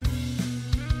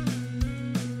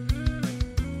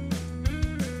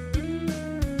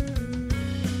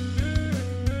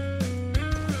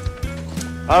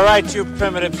All right, you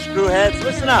primitive screwheads,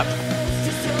 listen up.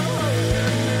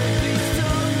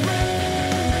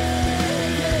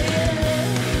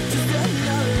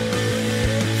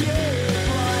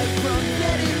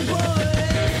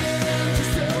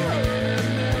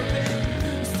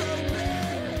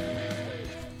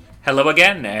 Hello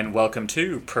again, and welcome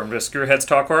to Primitive Screwheads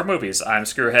Talk Horror Movies. I'm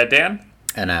Screwhead Dan.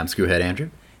 And I'm Screwhead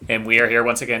Andrew. And we are here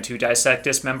once again to dissect,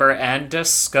 dismember, and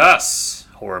discuss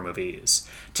horror movies.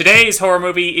 Today's horror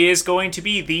movie is going to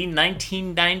be the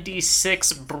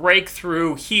 1996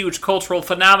 breakthrough, huge cultural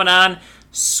phenomenon,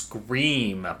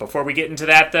 Scream. Before we get into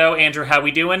that, though, Andrew, how we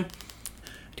doing?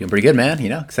 Doing pretty good, man. You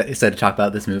know, excited to talk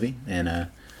about this movie. And,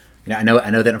 I know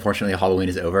that unfortunately Halloween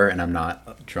is over, and I'm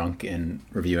not drunk in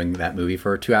reviewing that movie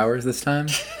for 2 hours this time.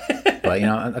 But,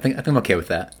 I think I'm okay with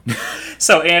that.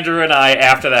 So Andrew and I,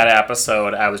 after that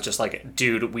episode, I was just like,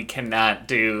 dude, we cannot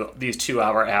do these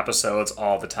 2-hour episodes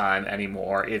all the time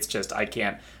anymore. It's just, I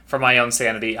can't, for my own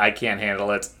sanity, I can't handle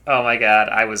it. Oh my god,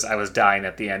 I was dying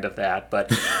at the end of that.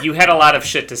 But you had a lot of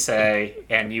shit to say,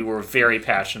 and you were very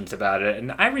passionate about it,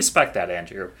 and I respect that,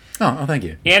 Andrew. Oh, thank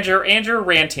you. Andrew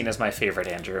ranting is my favorite,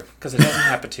 Andrew, because it doesn't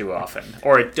happen too often.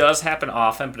 Or it does happen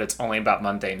often, but it's only about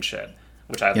mundane shit,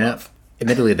 which I love.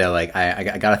 Admittedly, though, like I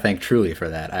gotta thank Truly for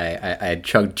that. I had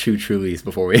chugged 2 Trulies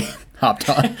before we hopped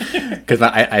on because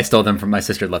I stole them from my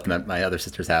sister, left them at my other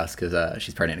sister's house because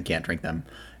she's pregnant and can't drink them,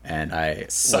 and I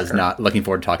was not looking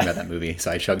forward to talking about that movie.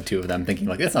 So I chugged 2 of them, thinking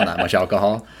like it's not that much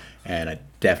alcohol, and I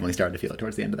definitely started to feel it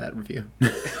towards the end of that review.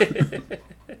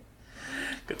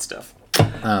 Good stuff.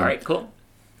 All right, cool.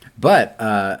 But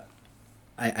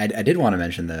I did want to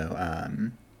mention though,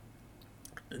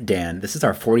 Dan, this is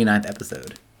our 49th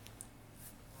episode.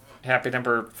 Happy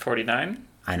number 49?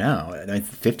 I know.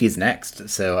 50 is next.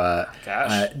 So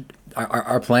Gosh.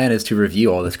 Our plan is to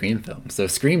review all the Scream films. So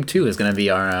Scream 2 is going to be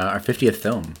our 50th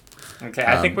film. Okay,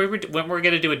 I think we're going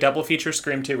to do a double feature,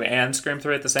 Scream 2 and Scream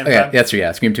 3 at the same time. Yeah, that's true.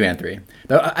 Yeah, Scream 2 and 3.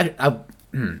 Though,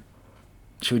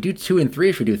 should we do 2 and 3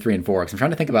 or should we do 3 and 4? Because I'm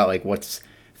trying to think about like what's...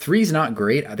 3's not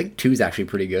great. I think 2's actually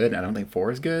pretty good. I don't think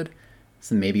 4 is good.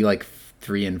 So maybe like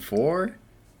 3 and 4?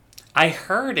 I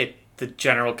heard it. The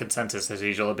general consensus has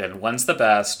usually been 1's the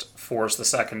best, 4's the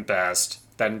second best,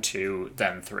 then 2,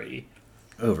 then 3.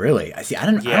 Oh, really? I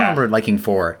don't remember liking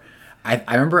 4. I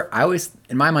remember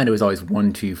in my mind it was always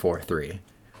 1, 2, 4, 3.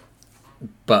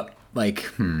 But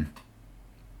like,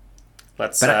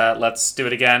 Let's do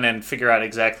it again and figure out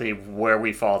exactly where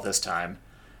we fall this time.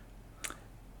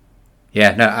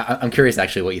 Yeah, no, I'm curious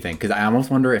actually what you think, because I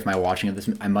almost wonder if my watching of this,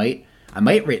 I might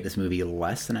rate this movie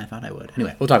less than I thought I would.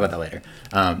 Anyway, we'll talk about that later.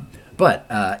 Dan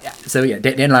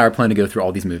and I are planning to go through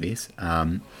all these movies.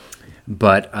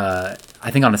 But I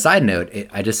think on a side note,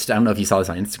 I don't know if you saw this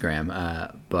on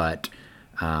Instagram, but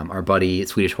our buddy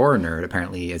Swedish Horror Nerd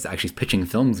apparently is actually pitching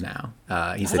films now.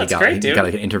 He said he got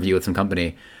like an interview with some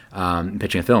company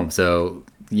pitching a film. So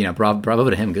bravo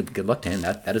to him. Good luck to him.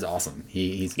 That is awesome.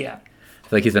 He's I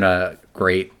feel like he's been a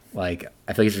great I feel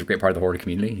like he's just a great part of the horror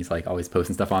community. He's like always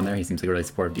posting stuff on there. He seems like a really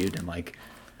supportive dude, and like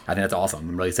I think that's awesome.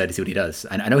 I'm really excited to see what he does.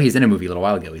 I know he's in a movie a little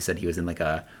while ago. He said he was in like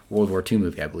a World War II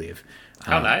movie, I believe.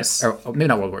 Oh, nice. Or maybe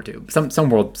not World War II. Some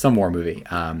war movie.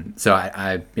 So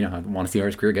I want to see where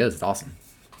his career goes. It's awesome.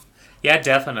 Yeah,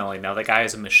 definitely. No, the guy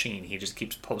is a machine. He just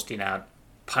keeps punching out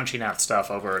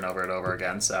stuff over and over and over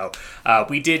again. So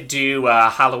we did do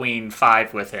Halloween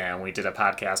 5 with him. We did a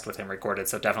podcast with him recorded.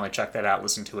 So definitely check that out.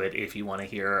 Listen to it if you want to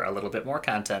hear a little bit more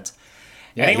content.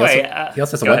 Yeah, anyway, he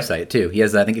also has a website too. He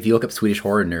has, I think, if you look up Swedish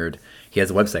Horror Nerd, he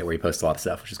has a website where he posts a lot of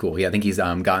stuff, which is cool. I think he's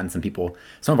gotten some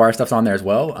of our stuff's on there as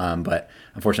well. But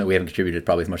unfortunately, we haven't contributed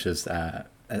probably as much as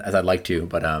I'd like to.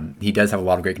 But he does have a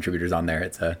lot of great contributors on there.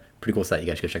 It's a pretty cool site. You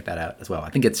guys should go check that out as well. I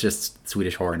think it's just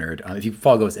Swedish Horror Nerd. If you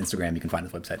follow his Instagram, you can find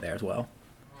his website there as well.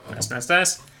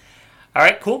 Nice. All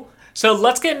right, cool. So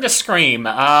let's get into Scream.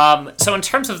 So in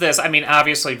terms of this, I mean,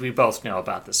 obviously we both know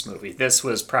about this movie. This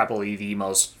was probably the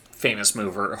most famous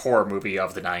horror movie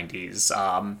of the 90s.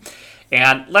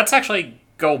 And let's actually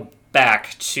go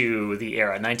back to the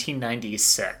era,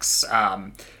 1996.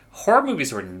 Horror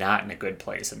movies were not in a good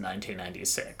place in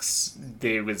 1996.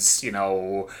 There was,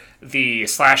 the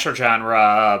slasher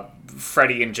genre.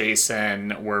 Freddy and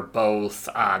Jason were both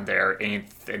on their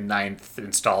 8th and 9th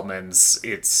installments.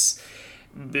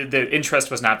 the interest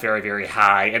was not very, very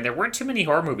high, and there weren't too many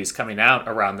horror movies coming out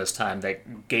around this time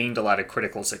that gained a lot of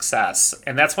critical success.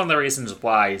 And that's one of the reasons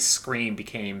why Scream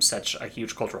became such a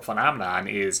huge cultural phenomenon,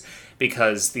 is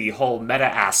because the whole meta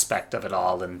aspect of it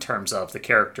all, in terms of the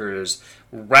characters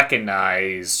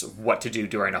recognize what to do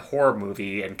during a horror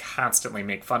movie and constantly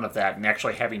make fun of that, and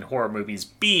actually having horror movies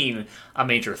being a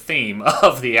major theme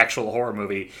of the actual horror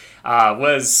movie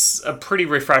was pretty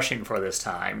refreshing for this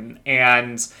time.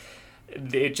 And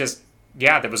it just,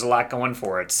 there was a lot going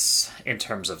for it in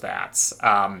terms of that.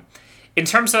 In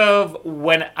terms of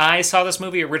when I saw this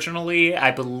movie originally,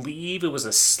 I believe it was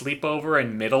a sleepover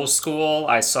in middle school.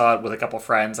 I saw it with a couple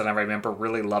friends, and I remember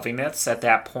really loving it at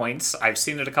that point. I've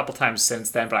seen it a couple times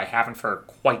since then, but I haven't for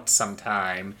quite some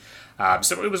time.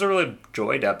 So it was a real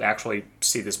joy to actually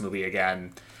see this movie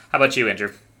again. How about you,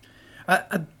 Andrew?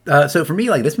 So for me,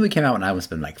 like, this movie came out when I was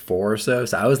been like 4 or so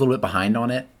I was a little bit behind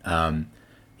on it. I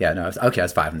was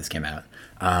 5 when this came out.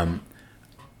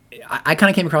 I kind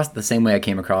of came across it the same way I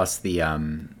came across the,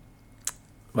 I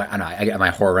got my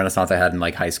horror renaissance I had in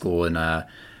like high school and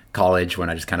college, when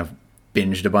I just kind of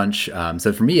binged a bunch.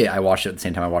 So for me, I watched it at the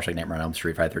same time I watched like Nightmare on Elm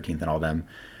Street, Friday the 13th, and all them.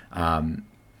 I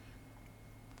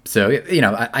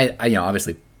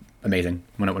obviously amazing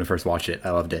when I first watched it.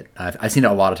 I loved it. I've seen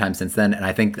it a lot of times since then, and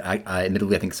I think,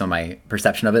 admittedly, I think some of my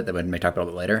perception of it, that we may talk about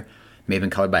it later, may have been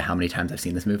colored by how many times I've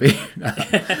seen this movie.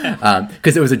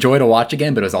 Because it was a joy to watch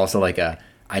again, but it was also like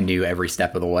I knew every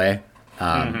step of the way.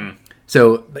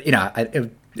 So,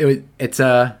 it's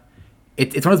one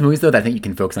of those movies though that I think you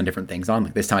can focus on different things on.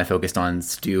 Like this time I focused on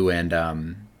Stu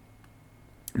and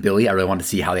Billy. I really wanted to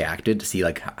see how they acted, to see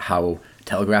like how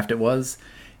telegraphed it was.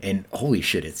 And holy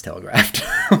shit, it's telegraphed.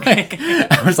 Like,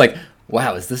 I was like,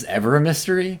 wow, is this ever a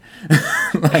mystery?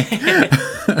 I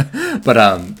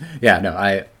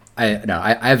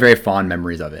have very fond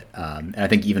memories of it. And I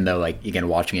think even though, like, again,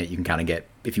 watching it, you can kind of get,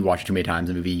 if you watch it too many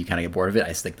times in a movie, you kind of get bored of it. I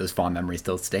just think those fond memories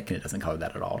still stick, and it doesn't cover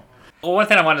that at all. Well, one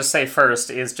thing I wanted to say first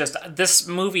is just this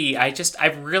movie, I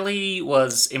really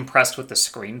was impressed with the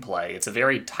screenplay. It's a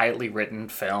very tightly written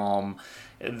film.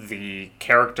 The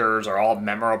characters are all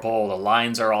memorable. The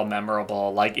lines are all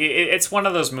memorable. Like, it's one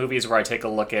of those movies where I take a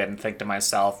look at it and think to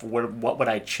myself, what would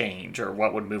I change, or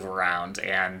what would move around?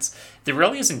 And there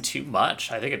really isn't too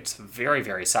much. I think it's very,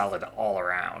 very solid all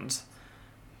around.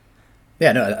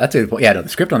 Yeah, no, that's a good point. Yeah, no, the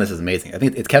script on this is amazing. I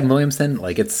think it's Kevin Williamson.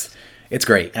 Like, it's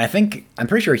great. And I'm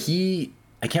pretty sure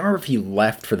I can't remember if he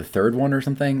left for the third one or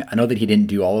something. I know that he didn't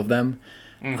do all of them.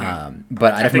 Mm-hmm.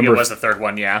 But I think it was the third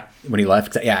one, yeah. When he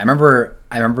left, yeah, I remember.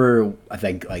 I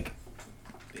think like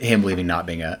him leaving not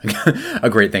being a a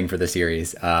great thing for the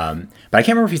series. But I can't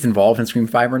remember if he's involved in Scream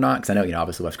 5 or not, because I know,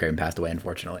 obviously Wes Craven passed away,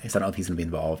 unfortunately. So I don't know if he's going to be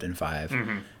involved in 5.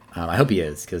 Mm-hmm. I hope he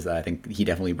is, because I think he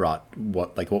definitely brought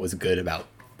what was good about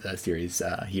the series.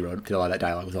 He wrote, a lot of that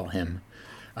dialogue was all him.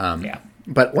 Yeah.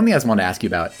 But one thing I just wanted to ask you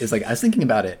about is, like, I was thinking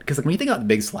about it, because like when you think about the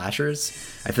big slashers,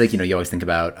 I feel like you always think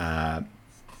about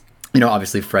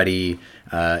obviously Freddy,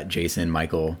 Jason,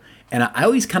 Michael, and I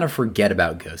always kind of forget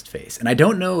about Ghostface. And I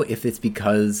don't know if it's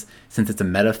because, since it's a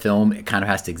meta film, it kind of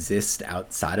has to exist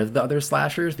outside of the other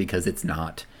slashers because it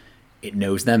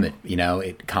knows them,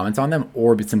 it comments on them,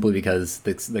 or simply because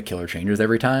the killer changes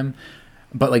every time.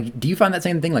 But, like, do you find that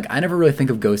same thing? Like, I never really think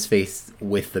of Ghostface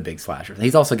with the big slashers.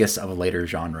 He's also, I guess, of a later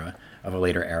genre, of a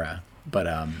later era. But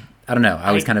I don't know. I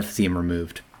always kind of see him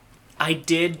removed. I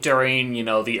did during,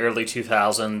 the early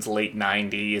 2000s, late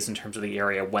 90s, in terms of the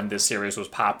area when this series was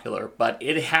popular, but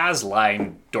it has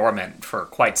lain dormant for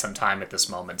quite some time at this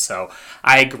moment, so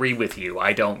I agree with you.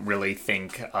 I don't really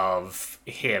think of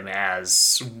him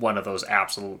as one of those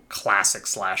absolute classic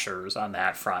slashers on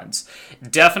that front.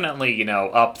 Definitely,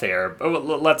 up there.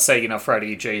 Let's say,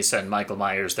 Freddy, Jason, Michael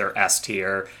Myers, they're S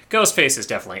tier. Ghostface is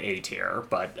definitely A tier,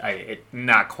 but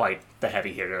not quite the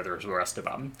heavy hitter there's the rest of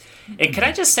them. And can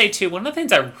I just say too, one of the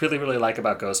things I really, really like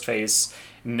about Ghostface,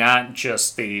 not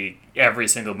just every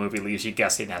single movie leaves you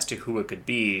guessing as to who it could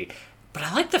be, but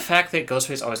I like the fact that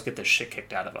Ghostface always get the shit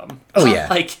kicked out of him. Oh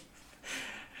yeah.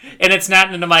 And it's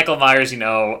not in the Michael Myers,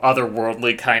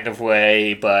 otherworldly kind of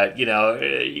way, but,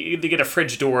 you get a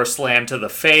fridge door slammed to the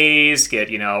face,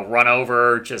 get, run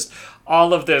over, just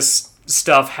all of this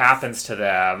stuff happens to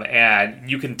them, and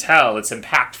you can tell it's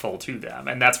impactful to them,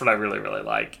 and that's what I really, really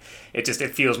like. It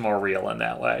feels more real in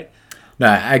that way. No,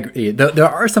 I agree. There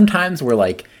are some times where,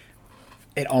 like,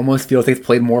 it almost feels like it's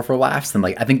played more for laughs than,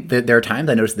 like, I think there are times,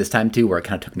 I noticed this time too, where it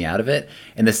kind of took me out of it,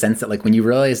 in the sense that, like, when you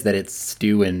realize that it's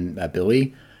Stu and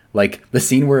Billy, like, the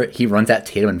scene where he runs at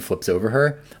Tatum and flips over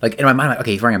her, like, in my mind, I'm like,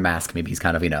 okay, he's wearing a mask, maybe he's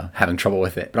kind of, having trouble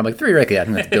with it, but I'm like, theoretically, I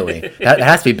think that's Billy. that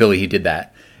has to be Billy who did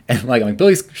that. And like, I'm like,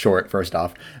 Billy's short, first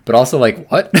off, but also like,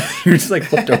 what? You're just like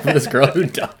flipped over this girl who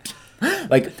dumped.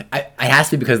 Like, it has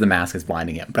to be because the mask is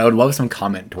blinding him. But I would love some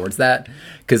comment towards that,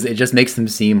 because it just makes him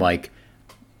seem like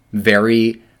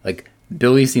very, like,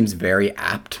 Billy seems very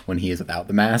apt when he is without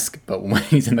the mask, but when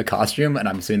he's in the costume, and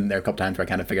I'm assuming there are a couple times where I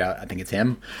kind of figure out I think it's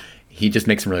him, he just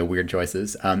makes some really weird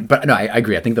choices. But no, I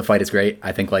agree. I think the fight is great.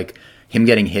 I think like him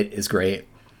getting hit is great.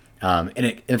 And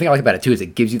the thing I like about it too is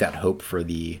it gives you that hope for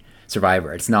the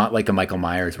survivor. It's not like a Michael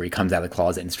Myers where he comes out of the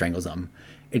closet and strangles them.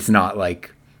 It's not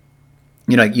like,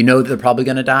 you know that they're probably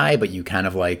going to die, but you kind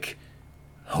of like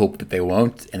hope that they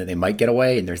won't and that they might get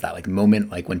away. And there's that like moment,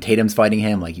 like when Tatum's fighting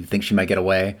him, like you think she might get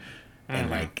away. And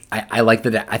like, I like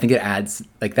that. I think it adds,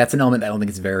 like, that's an element that I don't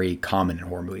think is very common in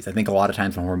horror movies. I think a lot of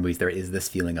times in horror movies, there is this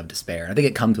feeling of despair. And I think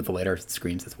it comes with the later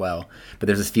Screams as well. But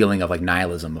there's this feeling of like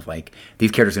nihilism of like,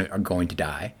 these characters are going to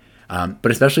die.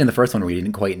 But especially in the first one where we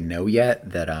didn't quite know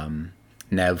yet that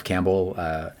Neve Campbell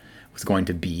was going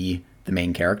to be the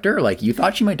main character. Like, you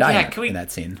thought she might die in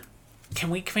that scene. Can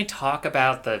we talk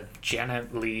about the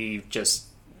Janet Leigh just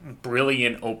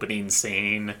brilliant opening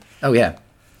scene? Oh, yeah.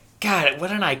 God, what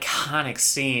an iconic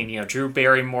scene. You know, Drew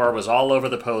Barrymore was all over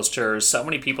the posters. So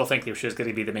many people think that she was going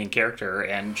to be the main character,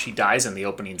 and she dies in the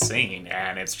opening scene.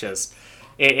 And it's just,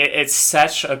 it's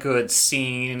such a good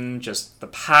scene. Just the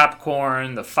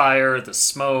popcorn, the fire, the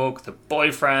smoke, the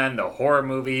boyfriend, the horror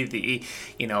movie, the,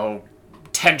 you know,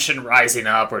 tension rising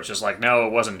up, where it's just like, no,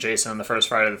 it wasn't Jason in the first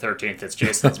Friday the 13th, it's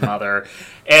Jason's mother.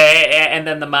 And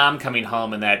then the mom coming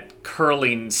home and that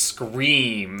curling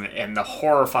scream and the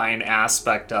horrifying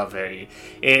aspect of it.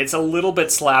 It's a little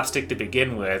bit slapstick to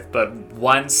begin with, but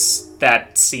once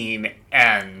that scene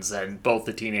ends and both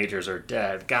the teenagers are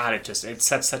dead, God, it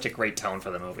sets such a great tone for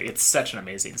the movie. It's such an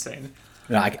amazing scene.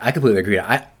 No, I completely agree.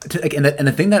 And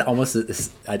the thing that almost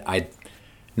is, I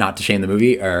not to shame the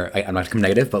movie, or I'm not to come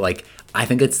negative, but like, I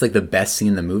think it's like the best scene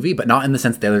in the movie, but not in the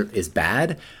sense that it is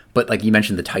bad, but like you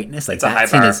mentioned the tightness, like that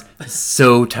scene is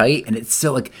so tight, and it's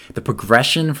so like the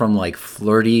progression from like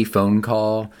flirty phone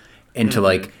call into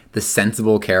like the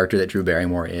sensible character that Drew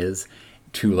Barrymore is,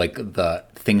 to like the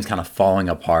things kind of falling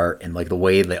apart, and like the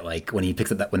way that like when he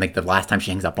picks up that, when like the last time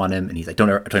she hangs up on him and he's like, don't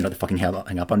ever fucking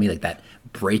hang up on me, like that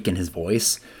break in his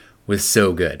voice was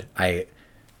so good. I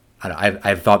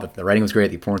thought that the writing was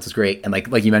great, the performance was great, and like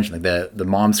you mentioned, like the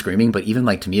mom screaming. But even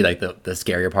like to me, like the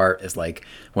scarier part is like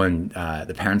when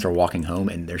the parents are walking home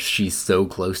and she's so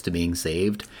close to being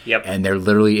saved. Yep. And they're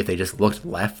literally, if they just looked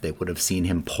left, they would have seen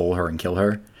him pull her and kill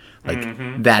her.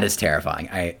 Like that is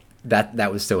terrifying.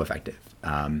 That was so effective.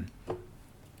 And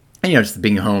you know, just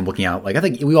being home, looking out. Like I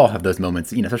think we all have those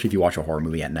moments. You know, especially if you watch a horror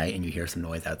movie at night and you hear some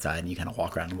noise outside and you kind of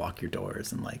walk around and lock your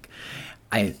doors. And like,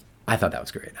 I thought that was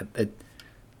great.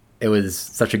 It was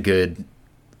such a good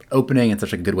opening and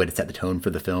such a good way to set the tone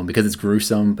for the film, because it's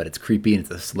gruesome, but it's creepy and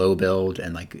it's a slow build,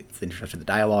 and like it's the introduction to the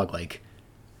dialogue. Like,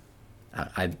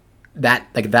 if that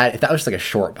was just like a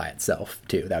short by itself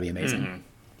too, that'd be amazing.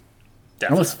 It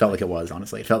almost felt like it was,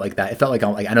 honestly. It felt like that. It felt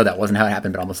like I know that wasn't how it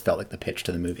happened, but it almost felt like the pitch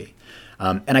to the movie.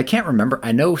 And I can't remember.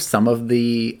 I know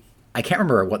I can't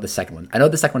remember what the second one. I know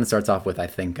the second one starts off with, I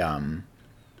think.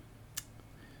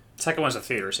 Second one's a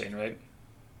theater scene, right?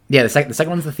 Yeah, the second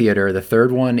one's the theater. The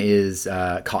third one is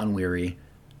Cotton Weary,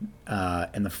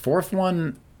 and the fourth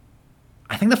one,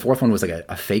 I think the fourth one was like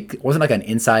a fake. It wasn't like an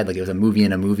inside, like it was a movie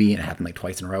in a movie, and it happened like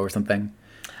twice in a row or something.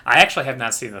 I actually have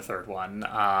not seen the third one,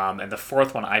 and the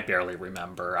fourth one I barely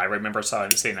remember. I remember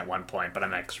seeing it at one point, but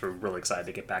I'm actually really excited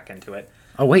to get back into it.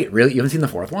 Oh wait, really? You haven't seen the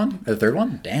fourth one? Or the third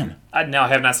one? Damn. No, I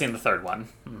have not seen the third one.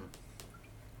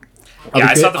 Yeah,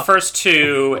 I saw the first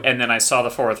two, and then I saw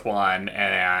the fourth one,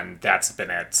 and that's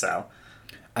been it. So,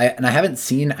 I haven't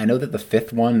seen. I know that the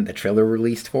fifth one, the trailer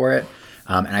released for it,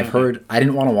 and I've heard. I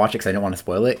didn't want to watch it because I didn't want to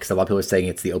spoil it, because a lot of people are saying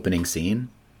it's the opening scene.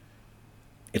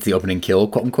 It's the opening kill,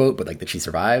 quote unquote, but like that she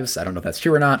survives. I don't know if that's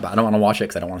true or not, but I don't want to watch it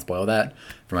because I don't want to spoil that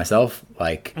for myself.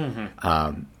 Like,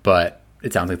 but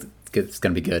it sounds like it's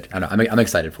going to be good. I don't know, I'm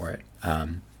excited for it.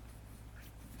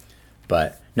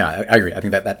 But no, I agree. I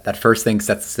think that first thing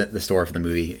sets the store for the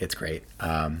movie. It's great.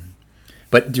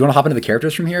 But do you want to hop into the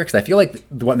characters from here? Because I feel like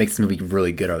what makes the movie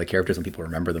really good are the characters and people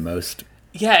remember the most.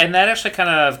 Yeah, and that actually kind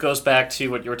of goes back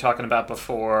to what you were talking about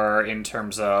before in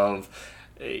terms of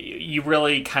you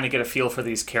really kind of get a feel for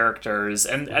these characters.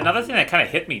 And another thing that kind of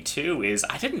hit me too is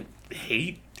I didn't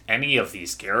hate any of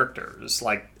these characters.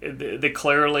 Like,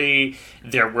 clearly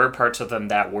there were parts of them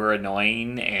that were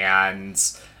annoying, and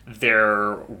they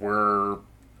were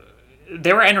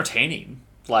entertaining.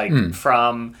 Like,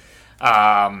 from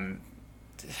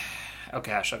oh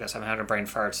gosh, I guess I'm having a brain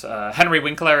fart. Henry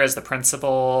Winkler as the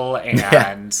principal,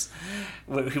 and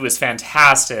who was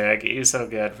fantastic. He was so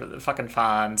good for the fucking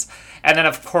Fonz. And then,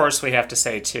 of course, we have to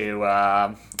say, too,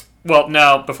 well,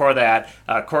 no, before that,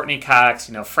 Courtney Cox,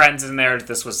 Friends in there.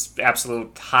 This was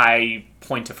absolute high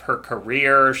point of her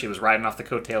career. She was riding off the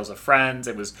coattails of Friends.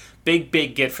 It was big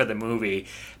get for the movie.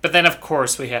 But then, of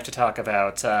course, we have to talk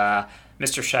about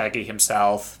Mr. Shaggy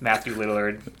himself, Matthew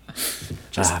Lillard.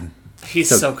 He's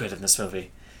so good in this movie.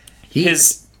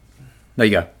 No,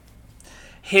 you go.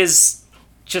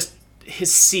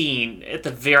 His scene at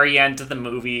the very end of the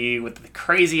movie with the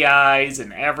crazy eyes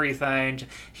and everything.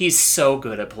 He's so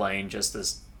good at playing just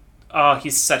this. Oh,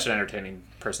 he's such an entertaining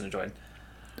person to join.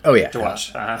 Oh yeah, to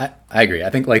watch. I agree. I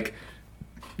think we're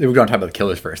going to talk about the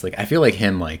killers first. I feel like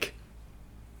him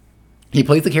he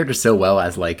plays the character so well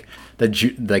as the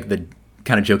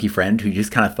kind of jokey friend who you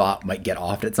just kind of thought might get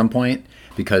off at some point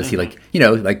because he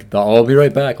I'll be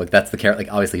right back. That's the character.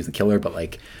 Obviously he's the killer,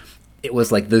 but it was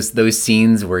those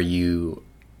scenes where you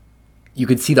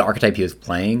could see the archetype he was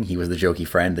playing. He was the jokey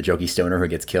friend, the jokey stoner who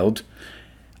gets killed.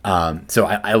 So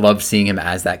I loved seeing him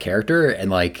as that character,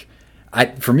 and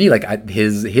for me,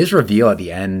 his reveal at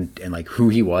the end and who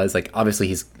he was, obviously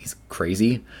he's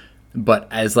crazy, but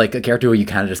as a character who you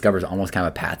kind of discover is almost kind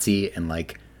of a patsy and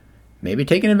maybe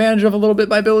taken advantage of a little bit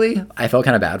by Billy. I felt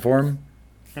kind of bad for him.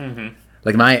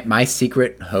 Mm-hmm. My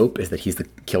secret hope is that he's the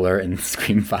killer in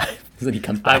Scream 5. That he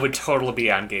comes back. I would totally be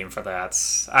on game for that.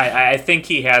 I think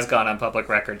he has gone on public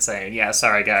record saying, "Yeah,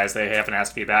 sorry guys, they haven't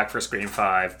asked me back for Scream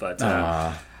 5," but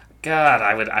God,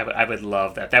 I would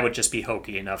love that. That would just be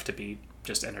hokey enough to be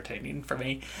just entertaining for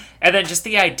me. And then just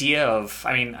the idea of,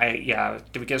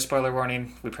 did we give a spoiler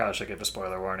warning? We probably should give a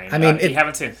spoiler warning. If you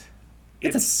haven't seen,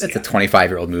 it's a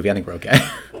 25-year-old movie. I think we're okay.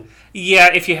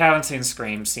 Yeah, if you haven't seen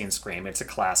Scream. It's a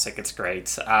classic. It's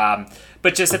great.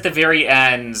 But just at the very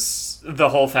end, the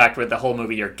whole fact with the whole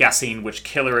movie, you're guessing which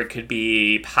killer it could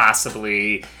be,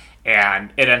 possibly,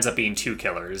 and it ends up being two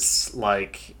killers.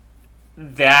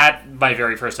 That, my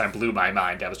very first time, blew my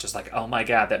mind. I was just oh my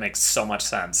god, that makes so much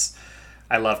sense.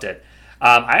 I loved it.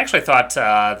 I actually thought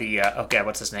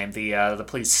what's his name? The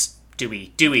police,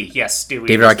 Dewey. Yes, Dewey.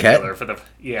 David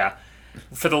Arquette?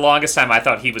 For the longest time, I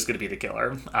thought he was going to be the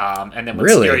killer. And then when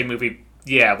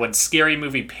when Scary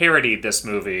Movie parodied this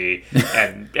movie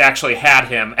and actually had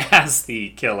him as the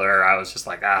killer, I was just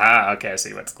aha, okay, I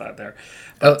see what's glad there.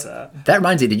 But, that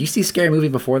reminds me, did you see Scary Movie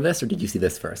before this, or did you see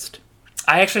this first?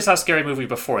 I actually saw Scary Movie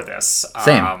before this.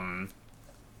 Same.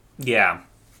 Yeah.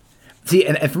 See,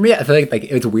 and for me, I feel like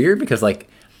it's weird because I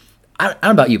don't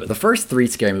know about you, but the first three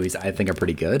Scary Movies I think are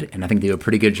pretty good, and I think they do a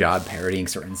pretty good job parodying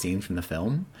certain scenes from the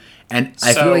film. And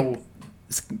I feel like...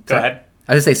 Go ahead.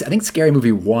 I was going to say, I think Scary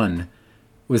Movie 1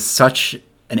 was such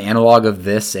an analog of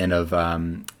this and of I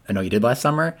Know You Did Last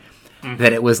Summer,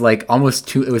 that it was almost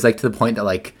too... It was to the point that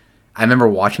I remember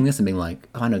watching this and being oh,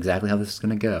 I know exactly how this is going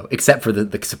to go, except for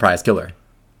the surprise killer.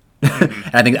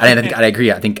 And I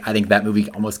agree. I think that movie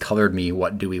almost colored me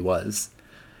what Dewey was.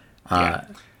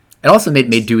 It also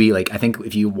made Dewey I think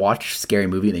if you watch Scary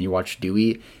Movie and then you watch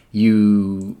Dewey,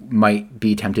 you might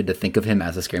be tempted to think of him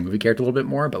as a Scary Movie character a little bit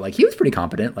more. But he was pretty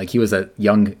competent. He was a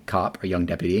young cop, a young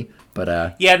deputy. But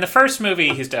in the first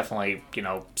movie, he's definitely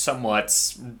somewhat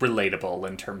relatable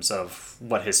in terms of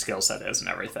what his skill set is and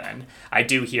everything. I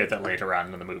do hear that later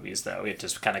on in the movies, though, it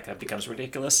just kind of becomes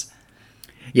ridiculous.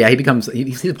 Yeah,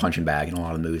 he's a punching bag in a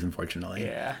lot of movies, unfortunately.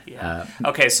 Yeah.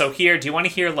 Okay, so here, do you want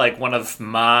to hear one of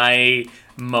my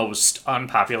most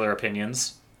unpopular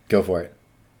opinions? Go for it.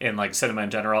 In cinema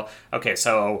in general. Okay,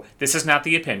 so this is not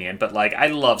the opinion, but I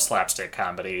love slapstick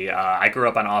comedy. I grew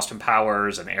up on Austin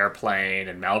Powers and Airplane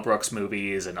and Mel Brooks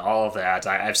movies and all of that.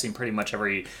 I've seen pretty much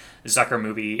every Zucker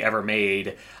movie ever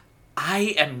made.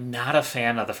 I am not a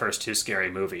fan of the first two Scary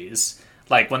Movies.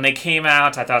 When they came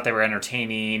out, I thought they were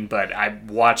entertaining, but I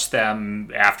watched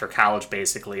them after college,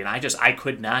 basically, and I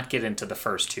could not get into the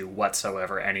first two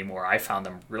whatsoever anymore. I found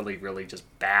them really, really just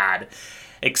bad,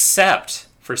 except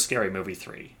for Scary Movie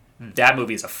 3. That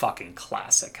movie is a fucking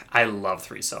classic. I love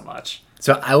 3 so much.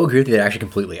 So I will agree with you actually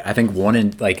completely. I think 1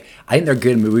 and I think they're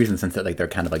good movies in the sense that they're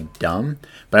kind of dumb,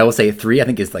 but I will say 3 I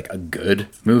think is a good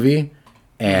movie,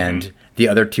 and the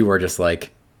other 2 are just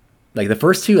the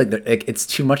first 2 it's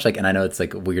too much and I know it's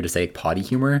weird to say potty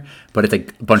humor, but it's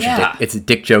a bunch of it's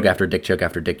dick joke after dick joke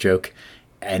after dick joke,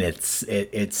 and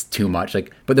it's too much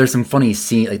but there's some funny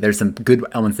scene, there's some good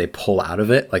elements they pull out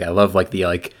of it. I love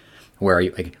the where are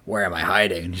you, where am I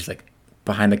hiding, and she's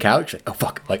behind the couch, oh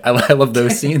fuck, I love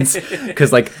those scenes because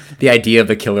the idea of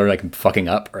the killer fucking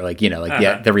up, or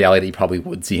the reality that you probably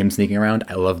would see him sneaking around.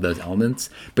 I love those elements,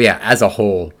 but yeah, as a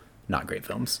whole, not great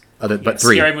films. But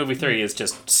 3. Scary Movie 3 is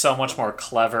just so much more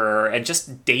clever and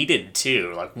just dated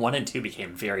too. Like 1 and 2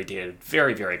 became very dated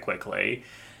very, very quickly.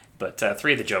 But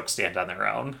 3 of the jokes stand on their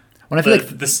own. When I feel like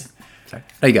this, sorry,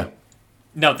 there you go.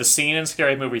 No, the scene in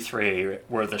Scary Movie 3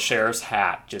 where the sheriff's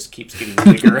hat just keeps getting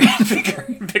bigger and bigger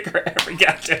and bigger every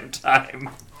goddamn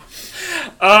time.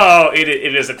 Oh, it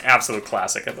is an absolute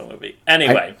classic of the movie.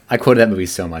 Anyway, I quoted that movie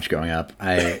so much growing up.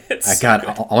 I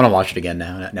want to watch it again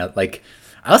now. Now, like,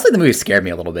 I also think the movie scared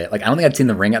me a little bit. Like, I don't think I'd seen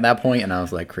The Ring at that point, and I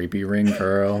was like, creepy Ring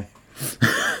girl.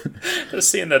 The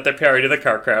scene that they parody the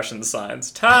car crash and the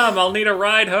signs. Tom, I'll need a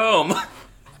ride home.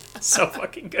 So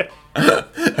fucking good.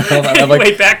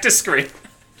 Anyway, back to Scream.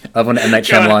 I love when M. Night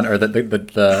Shyamalan, or the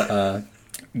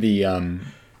M.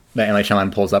 Night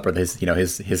Shyamalan pulls up, or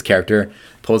his character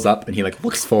pulls up, and he like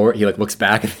looks forward, he like looks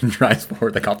back, and then drives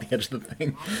forward like off the edge of the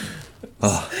thing.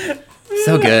 Oh,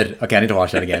 so good. Okay, I need to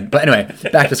watch that again. But anyway,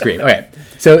 back to Scream. Okay,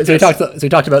 so we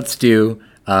talked about Stu.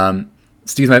 I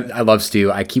love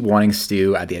Stu. I keep wanting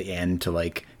Stu at the end to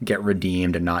like get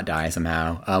redeemed and not die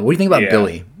somehow. What do you think about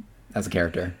Billy as a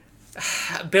character?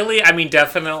 Billy, I mean,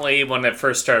 definitely when it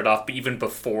first started off, even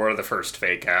before the first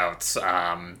fake outs,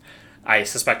 I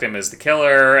suspect him as the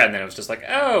killer, and then it was just like,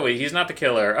 oh, he's not the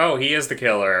killer. Oh, he is the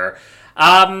killer.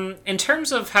 In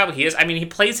terms of how he is, I mean, he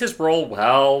plays his role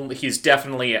well. He's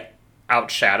definitely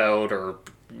outshadowed or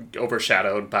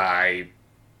overshadowed by...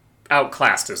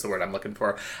 Outclassed is the word I'm looking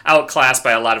for. Outclassed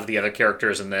by a lot of the other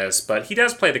characters in this, but he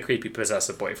does play the creepy,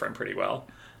 possessive boyfriend pretty well.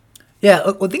 Yeah,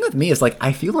 the thing with me is, like,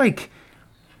 I feel like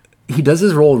he does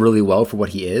his role really well for what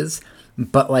he is,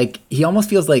 but, like, he almost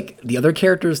feels like the other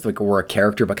characters, like, were a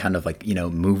character, but kind of, like,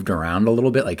 moved around a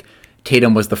little bit. Like,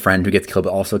 Tatum was the friend who gets killed,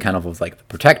 but also kind of was, like, the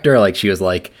protector. Like, she was,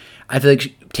 like... I feel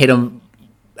like Tatum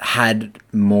had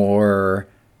more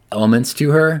elements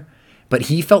to her, but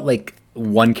he felt like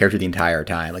one character the entire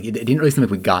time. Like, it didn't really seem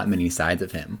like we got many sides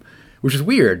of him, which is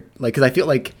weird. Like, because I feel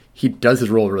like he does his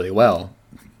role really well,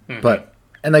 but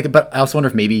I also wonder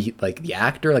if maybe like the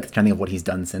actor, like, trying to think of what he's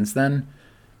done since then,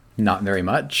 not very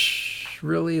much,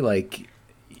 really. Like,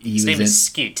 his name is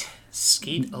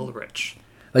Skeet Ulrich.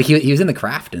 Like, he was in The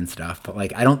Craft and stuff, but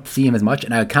like I don't see him as much.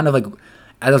 And I kind of like,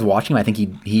 as I was watching him, I think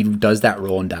he does that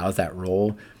role and dials that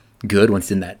role good once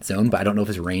he's in that zone. But I don't know if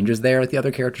his range is there like the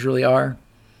other characters really are.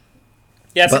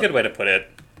 Yeah, it's a good way to put it.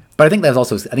 But I think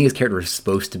his character was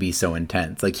supposed to be so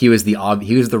intense. Like, he was the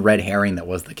red herring that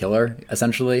was the killer,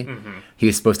 essentially. Mm-hmm. He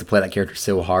was supposed to play that character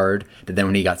so hard that then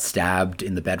when he got stabbed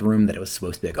in the bedroom, that it was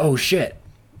supposed to be like, oh shit,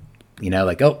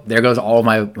 like, oh, there goes all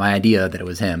my idea that it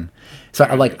was him. So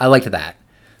I liked that.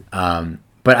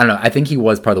 But I don't know. I think he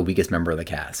was probably the weakest member of the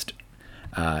cast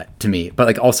to me. But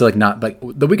like also like not like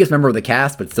the weakest member of the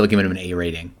cast, but still giving him an A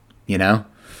rating. Yeah.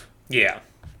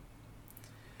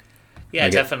 Yeah,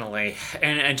 definitely.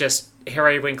 And just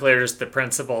Harry Winkler's the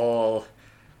principal,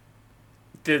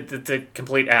 the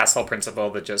complete asshole principal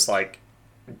that just, like,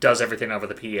 does everything over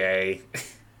the PA.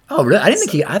 Oh, really?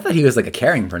 I thought he was, like, a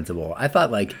caring principal. I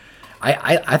thought, like,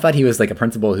 I thought he was like a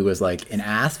principal who was like an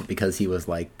ass because he was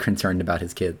like concerned about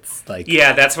his kids. Like,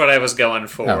 yeah, that's what I was going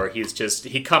for. Oh.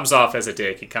 He comes off as a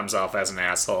dick. He comes off as an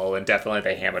asshole, and definitely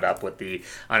they ham it up with the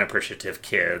unappreciative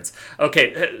kids.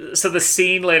 Okay, so the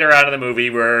scene later on in the movie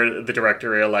where the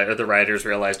director realized, or the writers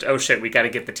realized, oh shit, we got to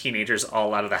get the teenagers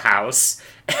all out of the house,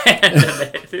 and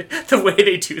the way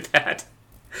they do that.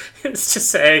 It's to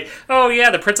say, oh yeah,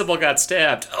 the principal got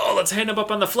stabbed. Oh, let's hang him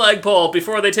up on the flagpole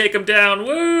before they take him down.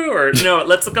 Woo! Or no,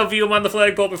 let's go view him on the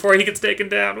flagpole before he gets taken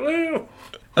down. Woo!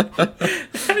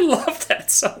 I love that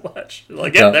so much.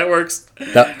 Like, yeah, that works.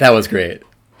 That was great.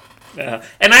 And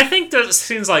I think those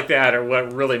scenes like that are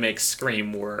what really makes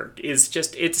Scream work. Is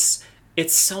just it's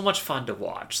so much fun to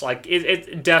watch. Like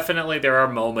it definitely there are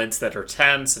moments that are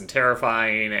tense and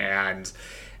terrifying,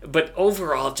 but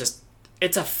overall just.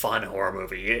 It's a fun horror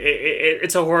movie.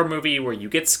 It's a horror movie where you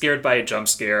get scared by a jump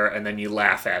scare and then you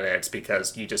laugh at it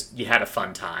because you had a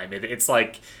fun time. It's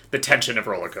like the tension of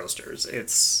roller coasters.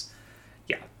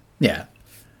 Yeah. All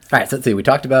right. So let's see. We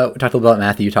talked a little bit about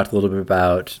Matthew. We talked a little bit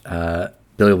about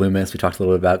Billy Loomis. We talked a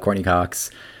little bit about Courtney Cox.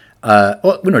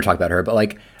 Well, we never talked about her, but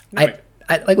like I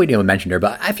like we mentioned her,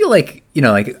 but I feel like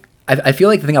I feel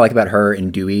like the thing I like about her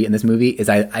and Dewey in this movie is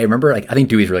I remember I think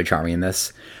Dewey's really charming in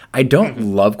this. I don't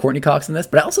love Courtney Cox in this,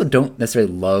 but I also don't necessarily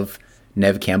love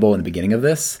Neve Campbell in the beginning of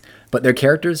this. But they're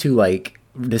characters who, like,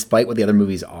 despite what the other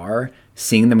movies are,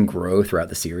 seeing them grow throughout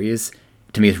the series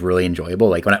to me is really enjoyable.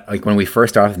 Like when we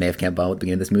first start with Neve Campbell at the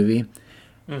beginning of this movie,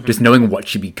 just knowing what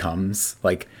she becomes,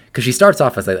 like, because she starts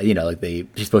off as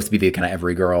she's supposed to be the kind of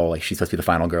every girl, like she's supposed to be the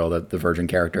final girl, the virgin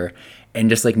character, and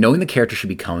just like knowing the character she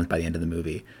becomes by the end of the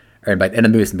movie or by the end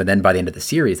of the movie, but then by the end of the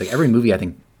series, like every movie I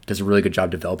think does a really good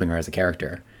job developing her as a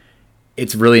character.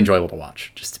 It's really enjoyable to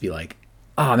watch, just to be like,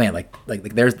 oh man, like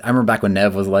there's, I remember back when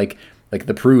Nev was like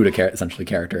the prude essentially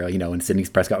character, you know, when Sidney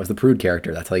Prescott was the prude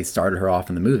character. That's how he started her off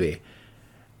in the movie.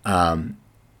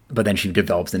 But then she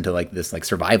develops into like this like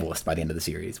survivalist by the end of the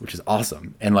series, which is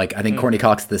awesome. And like I think Courtney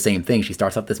Cox is the same thing. She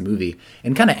starts off this movie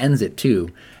and kind of ends it too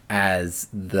as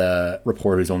the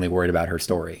reporter who's only worried about her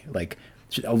story. Like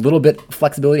a little bit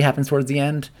flexibility happens towards the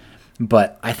end,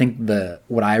 but I think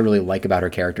what I really like about her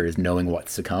character is knowing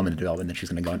what's to come and the development that she's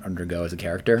going to go and undergo as a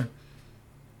character.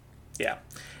 Yeah.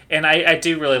 And I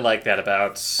do really like that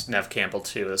about Neve Campbell,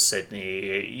 too, as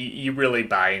Sydney. You really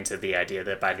buy into the idea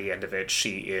that by the end of it,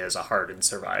 she is a hardened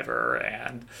survivor.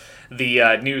 And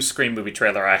the new Scream movie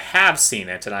trailer, I have seen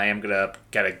it, and I am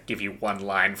gotta give you one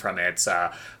line from it.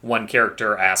 One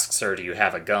character asks her, "Do you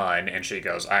have a gun?" And she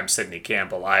goes, "I'm Sydney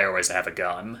Campbell. I always have a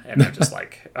gun." And I'm just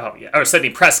like, oh, yeah. Or Sydney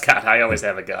Prescott, I always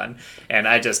have a gun. And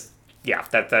I just, yeah,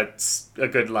 that's a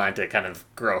good line to kind of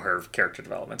grow her character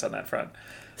development on that front.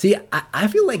 See, I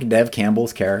feel like Neve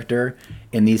Campbell's character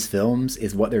in these films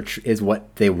is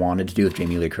what they wanted to do with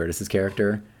Jamie Lee Curtis's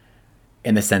character,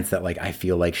 in the sense that like I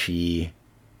feel like she,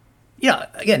 yeah,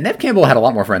 again, Neve Campbell had a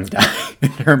lot more friends die in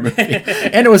her movie,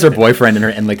 and it was her boyfriend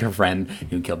and like her friend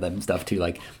who killed them and stuff too.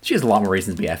 Like she has a lot more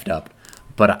reasons to be effed up,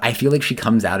 but I feel like she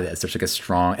comes out of it as such like a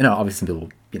strong. And obviously, some people,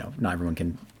 you know, not everyone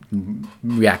can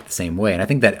react the same way, and I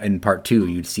think that in part 2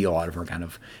 you'd see a lot of her kind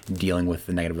of dealing with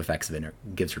the negative effects of it, and it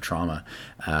gives her trauma,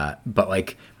 but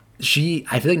like I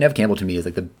feel like Neve Campbell to me is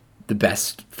like the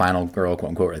best final girl, quote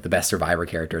unquote, like the best survivor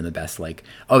character and the best like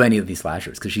of any of these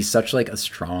slashers, because she's such like a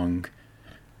strong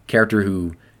character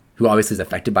who obviously is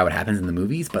affected by what happens in the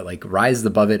movies, but like rises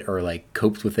above it or like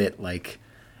copes with it. Like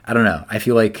I don't know, I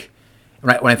feel like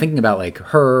when I'm thinking about like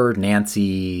her,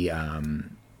 Nancy,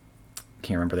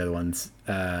 can't remember the other ones.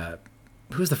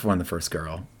 Who's the one? The first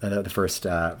girl, the first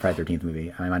Friday 13th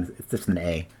movie. I mean, it's just an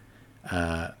A.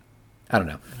 I don't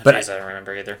know, but I don't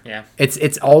remember either. Yeah,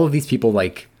 it's all of these people.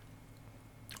 Like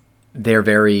they're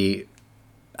very.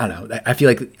 I don't know. I feel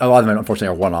like a lot of them,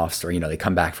 unfortunately, are one-offs, or you know, they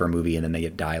come back for a movie and then they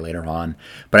die later on.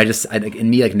 But I in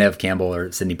me, like Neve Campbell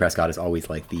or Sydney Prescott is always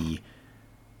like the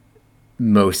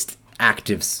most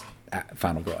active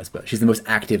final girl, but she's the most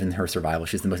active in her survival.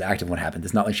 She's the most active when what happens.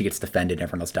 It's not like she gets defended and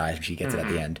everyone else dies and she gets it at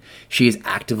the end. She is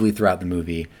actively throughout the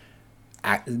movie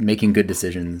making good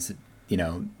decisions, you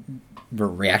know,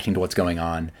 reacting to what's going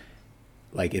on.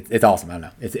 Like it's awesome. I don't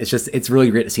know. It's really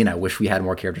great to see, and I wish we had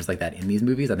more characters like that in these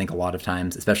movies. I think a lot of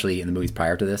times, especially in the movies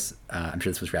prior to this, I'm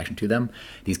sure this was reaction to them,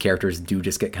 these characters do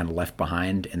just get kind of left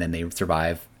behind and then they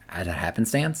survive as a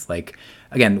happenstance. Like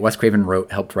again, Wes Craven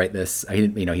helped write this. He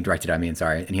directed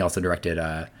and he also directed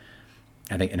I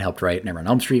think and helped write Nightmare on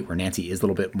Elm Street, where Nancy is a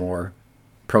little bit more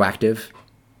proactive.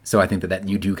 So I think that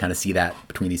you do kind of see that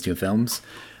between these two films.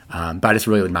 But I just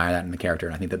really admire that in the character,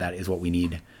 and I think that is what we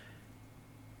need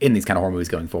in these kind of horror movies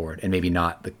going forward, and maybe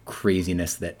not the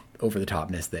craziness, that over the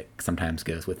topness that sometimes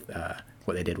goes with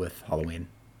what they did with Halloween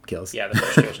Kills. Yeah, the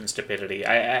frustration, stupidity.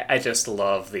 I just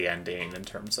love the ending in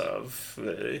terms of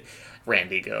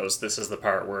Randy goes, this is the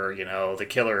part where, you know, the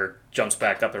killer jumps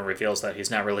back up and reveals that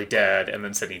he's not really dead, and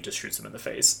then Sidney just shoots him in the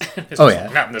face.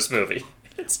 Not in this movie.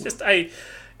 It's just,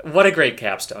 what a great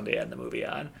capstone to end the movie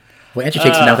on. Well, and she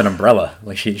takes him down with an umbrella.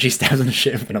 Like she stabs him in the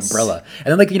shit with an umbrella, and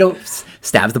then like, you know,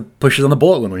 pushes on the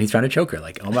bullet wound when he's trying to choke her.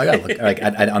 Like, oh my god, look, like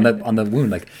on the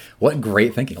wound. Like, what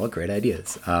great thinking, what great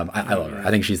ideas. I love her. I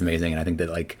think she's amazing, and I think that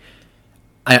like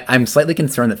I'm slightly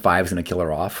concerned that 5 is going to kill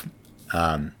her off,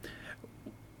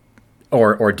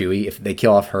 or Dewey. If they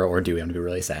kill off her or Dewey, I'm going to be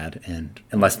really sad. And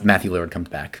unless Matthew Lillard comes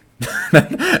back,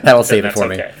 that will save it for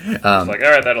me. It's like,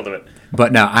 all right, that'll do it.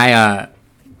 But no, I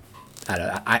don't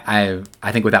know.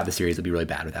 I think without the series, it would be really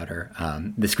bad without her.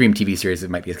 The Scream TV series, it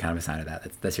might be kind of a sign of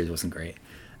that. That series wasn't great.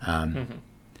 But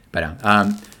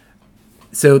no.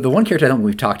 So the one character I don't think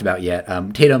we've talked about yet,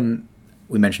 Tatum,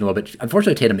 we mentioned a little bit.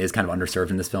 Unfortunately, Tatum is kind of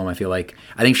underserved in this film, I feel like.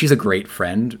 I think she's a great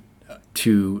friend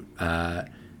to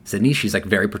Sydney. She's like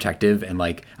very protective, and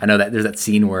like I know that there's that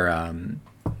scene where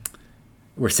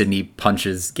Sydney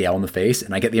punches Gail in the face,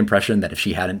 and I get the impression that if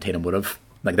she hadn't, Tatum would have.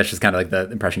 Like that's just kind of like the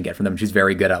impression you get from them. She's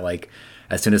very good at like,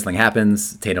 as soon as something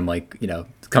happens, Tatum like, you know,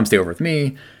 come stay over with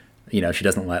me. You know, she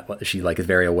doesn't she like is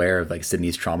very aware of like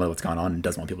Sydney's trauma, what's going on, and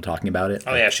doesn't want people talking about it.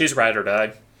 Oh yeah, she's ride or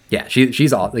die. Yeah,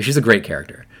 she's a great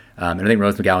character, and I think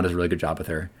Rose McGowan does a really good job with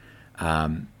her.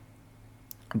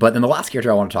 But then the last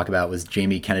character I want to talk about was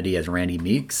Jamie Kennedy as Randy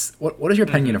Meeks. What is your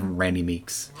opinion of Randy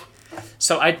Meeks?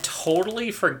 So I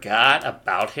totally forgot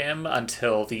about him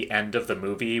until the end of the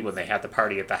movie when they had the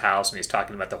party at the house and he's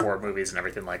talking about the horror movies and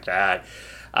everything like that.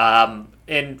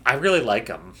 And I really like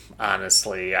him,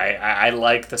 honestly. I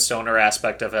like the stoner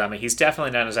aspect of him. He's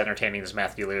definitely not as entertaining as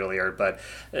Matthew Lillard, but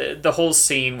the whole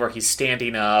scene where he's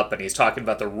standing up and he's talking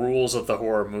about the rules of the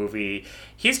horror movie,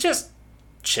 he's just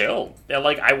chill.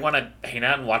 Like, I want to hang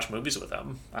out and watch movies with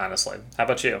him, honestly. How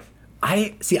about you?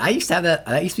 I see. I used to have that.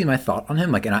 That used to be my thought on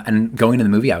him. Like, and going into the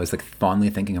movie, I was like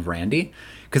fondly thinking of Randy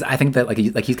because I think that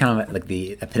he's kind of like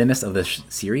the epitomis of this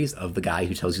series of the guy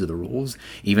who tells you the rules.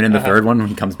 Even in the third one, when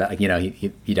he comes back, like,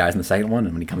 he dies in the second one,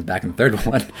 and when he comes back in the third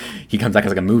one, he comes back as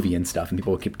like a movie and stuff, and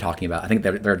people keep talking about. I think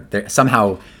they're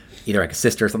somehow either like a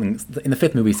sister or something. In the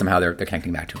fifth movie, somehow they're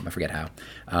connecting back to him. I forget how.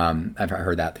 I've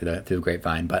heard that through the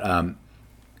grapevine, but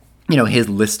his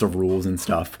list of rules and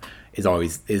stuff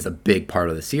is a big part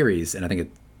of the series, and I think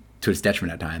it to its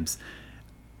detriment at times.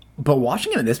 But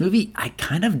watching him in this movie, I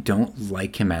kind of don't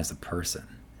like him as a person.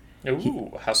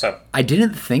 Ooh, how so? I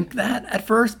didn't think that at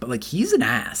first, but like he's an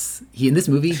ass. In this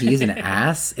movie, he's an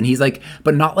ass, and he's like,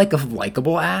 but not like a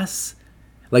likable ass.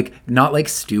 Like not like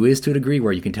Stu is to a degree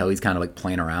where you can tell he's kind of like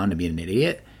playing around and being an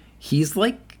idiot. He's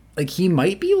like he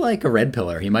might be like a red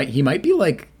pillar. He might be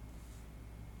like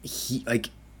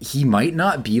he might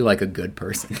not be like a good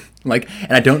person. Like,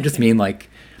 and I don't just mean like,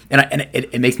 and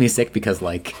it makes me sick because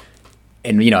like,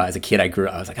 and as a kid I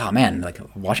was like, oh man, like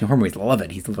watching horror movies, I love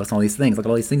it. He's listening all these things, like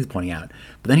all these things he's pointing out.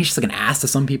 But then he's just like an ass to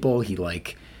some people. He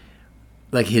like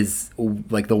his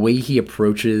like the way he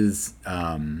approaches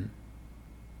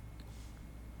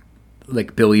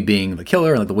like Billy being the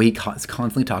killer, and like the way he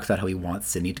constantly talks about how he wants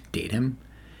Sidney to date him.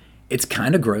 It's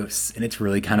kind of gross, and it's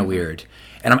really kind of weird.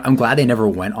 And I'm glad they never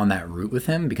went on that route with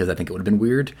him because I think it would have been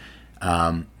weird.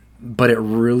 But it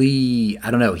really,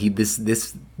 I don't know.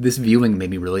 This viewing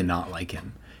made me really not like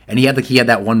him. And he had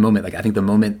that one moment. Like I think the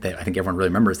moment that I think everyone really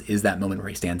remembers is that moment where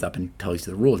he stands up and tells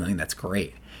you the rules. And I think that's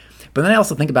great. But then I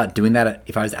also think about doing that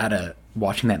if I was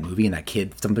watching that movie and that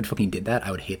kid, somebody fucking did that,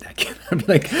 I would hate that kid. I'd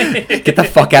be like, get the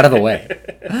fuck out of the way.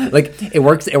 Like it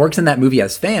works in that movie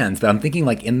as fans, but I'm thinking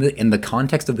like in the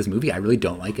context of this movie, I really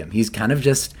don't like him. He's kind of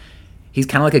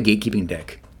like a gatekeeping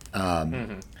dick.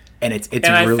 And it's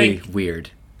really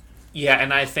weird. Yeah,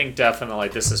 and I think definitely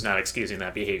this is not excusing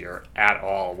that behavior at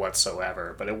all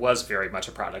whatsoever, but it was very much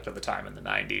a product of the time in the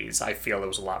 90s. I feel it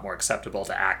was a lot more acceptable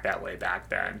to act that way back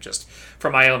then, just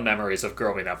from my own memories of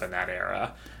growing up in that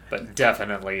era. But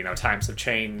definitely, times have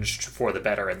changed for the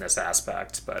better in this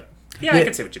aspect, but yeah, I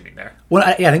can see what you mean there. Well,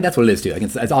 I think that's what it is, too. Like,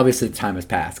 it's obviously time has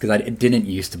passed, because it didn't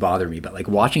used to bother me, but like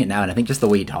watching it now, and I think just the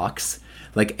way he talks,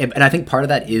 like, and I think part of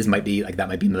that might be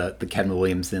the Kevin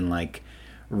Williamson, like,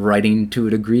 writing to a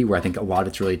degree where I think a lot of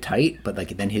it's really tight, but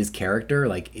like then his character,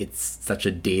 like it's such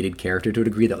a dated character to a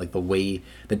degree that like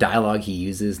the dialogue he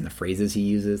uses and the phrases he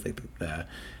uses, like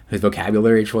his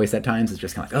vocabulary choice at times is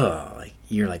just kind of like, oh, like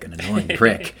you're like an annoying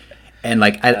prick. And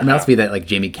like it must be that like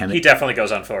Jamie Kennedy, he definitely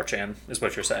goes on 4chan, is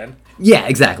what you're saying. Yeah,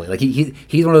 exactly. Like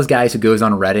he's one of those guys who goes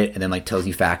on Reddit and then like tells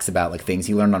you facts about like things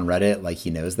he learned on Reddit, like he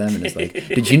knows them, and it's like,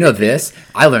 did you know this?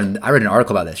 I read an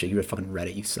article about that shit. You read fucking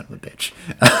Reddit, you son of a bitch.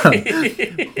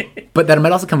 But that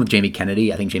might also come with Jamie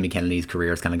Kennedy. I think Jamie Kennedy's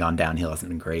career has kind of gone downhill. Hasn't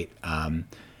been great.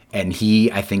 And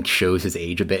he, I think, shows his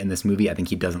age a bit in this movie. I think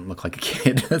he doesn't look like a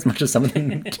kid as much as some of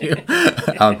them do,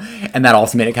 and that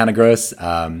also made it kind of gross.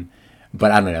 But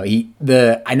I don't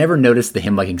know. I never noticed the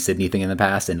him liking Sidney thing in the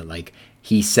past, and like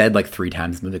he said like 3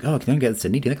 times in the movie, like, "Oh, can I get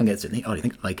Sidney? Do you think I'll get Sidney? Oh, do you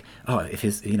think like, oh, if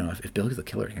Billy's the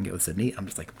killer, you can get with Sidney?" I'm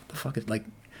just like, what the fuck is like,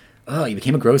 oh, you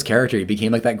became a gross character. You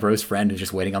became like that gross friend who's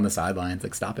just waiting on the sidelines.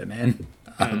 Like, stop it, man.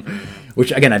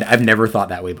 Which again, I've never thought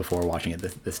that way before watching it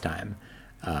this time.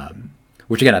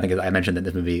 Which again, I think, as I mentioned that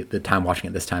this movie, the time watching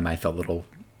it this time, I felt a little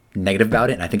negative about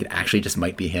it, and I think it actually just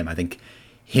might be him. I think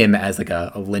him as like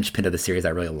a linchpin of the series I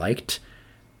really liked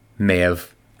may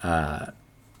have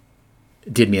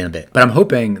did me in a bit. But I'm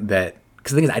hoping that,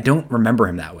 because the thing is, I don't remember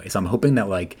him that way, so I'm hoping that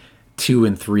like 2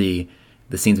 and 3,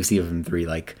 the scenes we see of him in 3,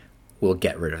 like will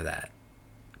get rid of that.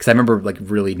 Because I remember like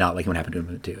really not liking what happened to him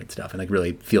in 2 and stuff, and like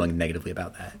really feeling negatively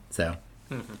about that. So,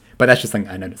 but that's just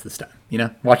something I noticed this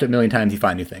time. Watch it a million times, you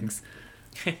find new things.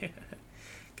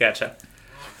 Gotcha.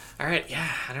 All right,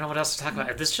 yeah, I don't know what else to talk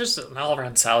about. This is just an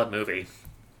all-around solid movie.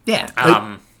 Yeah.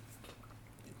 A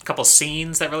couple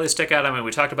scenes that really stick out. I mean, we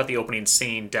talked about the opening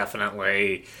scene,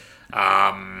 definitely.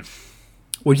 What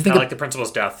do you think? I like the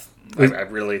principal's death. I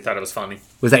really thought it was funny.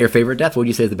 Was that your favorite death? What would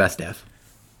you say is the best death?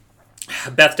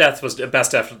 Best death was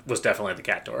definitely the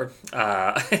cat door.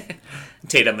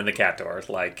 Tatum and the cat door.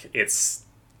 Like, it's...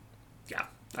 Yeah.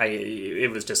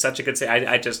 It was just such a good scene.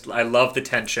 I love the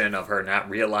tension of her not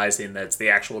realizing that it's the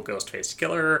actual Ghostface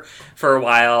killer for a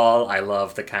while. I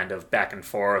love the kind of back and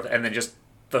forth, and then just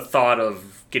the thought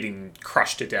of getting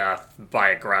crushed to death by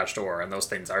a garage door, and those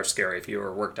things are scary if you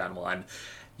ever worked on one.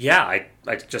 Yeah, I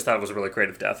just thought it was a really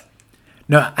creative death.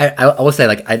 No, I will say,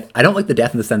 like, I don't like the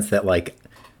death in the sense that, like,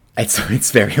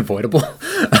 it's very avoidable.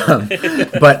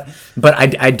 But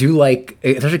I do like,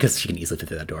 especially because she can easily fit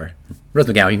through that door. Rose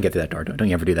McGowan, you can get through that door. Don't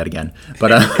you ever do that again.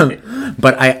 But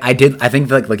I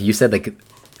think like you said, like,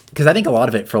 because I think a lot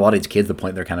of it, for a lot of these kids, the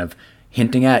point they're kind of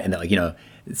hinting at, and that, like, you know,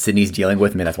 Sydney's dealing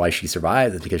with, I mean, that's why she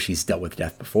survives, is because she's dealt with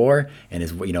death before, and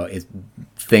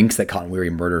thinks that Cotton Weary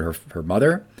murdered her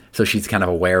mother, so she's kind of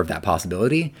aware of that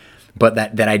possibility. But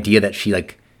that idea that she,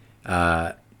 like,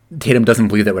 Tatum doesn't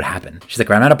believe that would happen. She's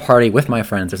like, I'm at a party with my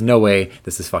friends. There's no way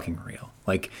this is fucking real.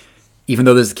 Like, even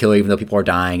though there's a killer, even though people are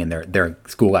dying and their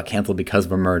school got canceled because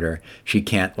of a murder, she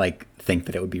can't, like, think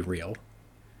that it would be real.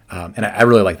 And I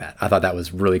really like that. I thought that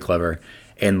was really clever.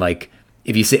 And, like,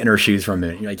 if you sit in her shoes for a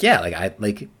minute, you're like, yeah, like,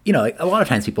 like, a lot of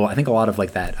times people, I think a lot of,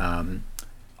 like, that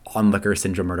onlooker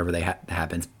syndrome or whatever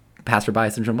happens, passerby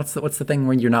syndrome. What's the thing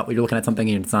when you're looking at something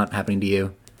and it's not happening to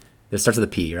you? It starts with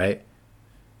a P, right?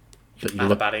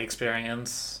 Out-of-body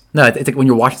experience. No, it's like when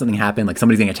you're watching something happen, like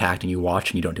somebody's getting attacked and you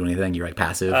watch and you don't do anything, you're like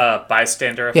passive.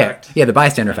 Bystander effect. Yeah, the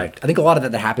bystander effect. I think a lot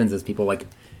of that happens is people, like,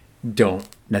 don't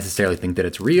necessarily think that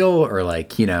it's real, or,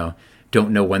 like,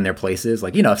 don't know when their place is.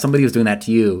 Like, if somebody was doing that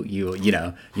to you,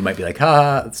 you might be like,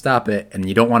 stop it. And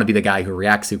you don't want to be the guy who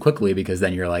reacts too quickly, because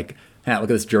then you're like, look at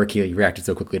this jerk here. You reacted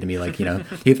so quickly to me. Like,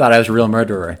 he thought I was a real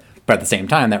murderer. But at the same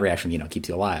time, that reaction, keeps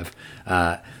you alive.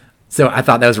 So I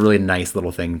thought that was a really nice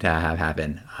little thing to have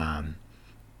happen.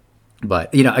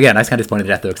 But, again, I was kind of disappointed in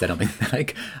death, though, because I don't think,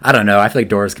 like, I don't know. I feel like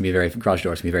garage doors can be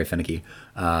very finicky.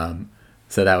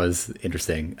 So that was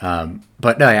interesting.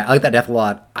 But no, yeah, I like that death a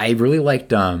lot. I really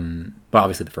liked, well,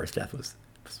 obviously the first death was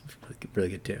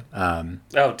really good too.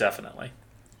 Oh, definitely.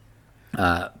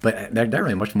 But there aren't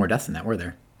really much more deaths than that, were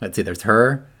there? Let's see, there's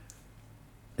her.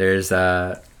 There's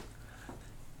the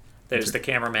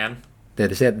cameraman.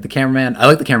 The cameraman. I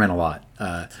like the cameraman a lot.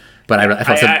 But I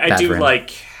felt so bad for him.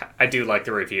 I do like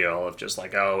the reveal of just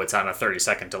like, oh, it's on a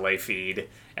 30-second delay feed,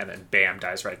 and then bam,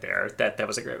 dies right there. That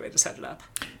was a great way to set it up.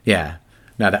 Yeah.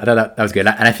 No, that was good.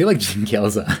 And I feel like Gene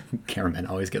Gale's cameramen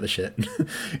always get the shit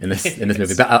in this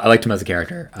movie. But I liked him as a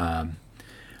character.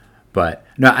 But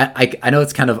no, I know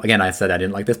it's kind of, again, I said I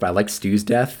didn't like this, but I liked Stu's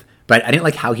death. But I didn't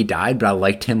like how he died, but I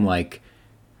liked him, like,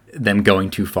 them going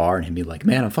too far and him being like,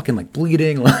 man, I'm fucking, like,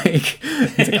 bleeding. Like,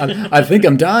 I think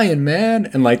I'm dying, man.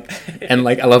 And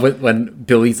I love it when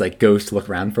Billy's, like, goes to look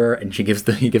around for her and he gives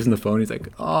him the phone. He's like,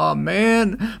 oh,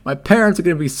 man, my parents are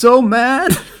going to be so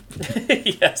mad.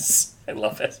 Yes. I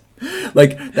love it.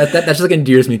 Like, that just, like,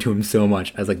 endears me to him so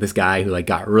much as, like, this guy who, like,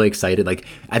 got really excited. Like,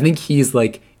 I think he's,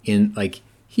 like,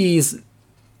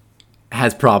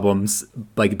 has problems,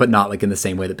 like, but not, like, in the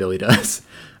same way that Billy does.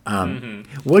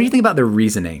 What do you think about the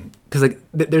reasoning? Because, like,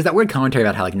 there's that weird commentary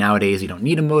about how, like, nowadays you don't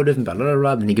need a motive and blah, blah, blah,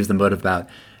 blah, and he gives the motive about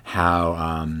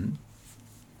how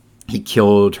he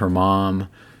killed her mom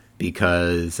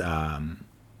because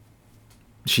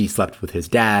she slept with his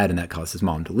dad and that caused his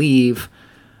mom to leave.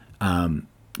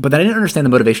 But then I didn't understand the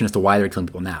motivation as to why they were killing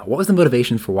people now. What was the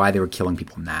motivation for why they were killing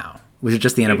people now? Was it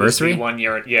just the anniversary? It was the 1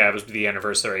 year. Yeah, it was the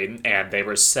anniversary, and they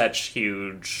were such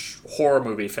huge horror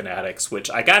movie fanatics,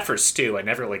 which I got for Stu. I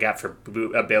never really got for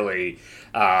Billy.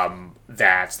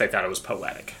 That they thought it was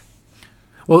poetic.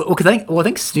 Well, because I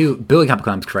think Stu, Billy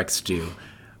Campbell's correct, Stu,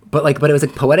 but it was,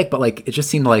 like, poetic, but, like, it just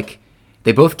seemed like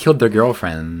they both killed their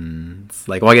girlfriends.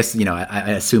 Like, well, I guess, I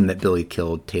assume that Billy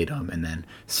killed Tatum, and then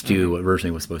Stu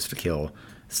originally was supposed to kill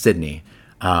Sydney.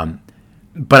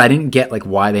 But I didn't get, like,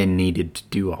 why they needed to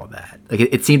do all that. Like,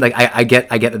 it seemed like I get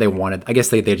that they wanted. I guess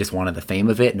they just wanted the fame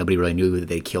of it. Nobody really knew that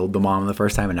they killed the mom the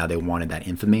first time, and now they wanted that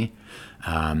infamy.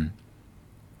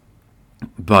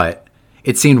 But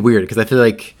it seemed weird because I feel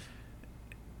like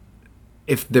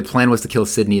if the plan was to kill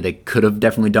Sydney, they could have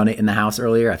definitely done it in the house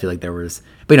earlier. I feel like there was,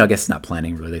 but I guess it's not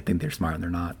planning really. They think they're smart and they're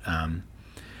not.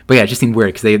 But yeah, it just seemed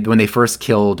weird because when they first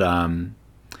killed.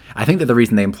 I think that the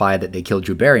reason they implied that they killed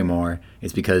Drew Barrymore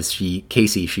is because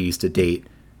Casey used to date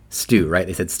Stu, right?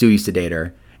 They said Stu used to date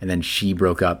her, and then she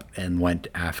broke up and went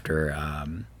after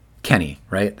Kenny,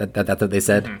 right? That's what they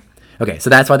said? Mm-hmm. Okay, so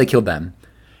that's why they killed them.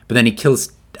 But then I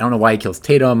don't know why he kills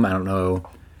Tatum. I don't know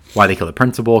why they kill the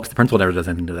principal, because the principal never does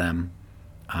anything to them.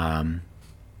 I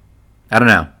don't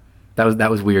know. That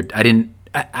was weird.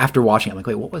 After watching it, I'm like,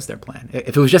 wait, what was their plan?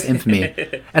 If it was just infamy,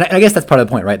 and I guess that's part of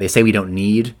the point, right? They say we don't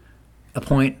need a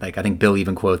point. Like, I think Bill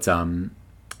even quotes, and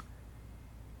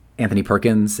Anthony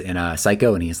Perkins in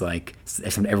Psycho, and he's like,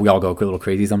 we all go a little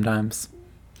crazy sometimes.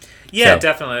 Yeah, So-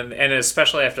 definitely, and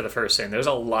especially after the first scene, there's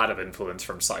a lot of influence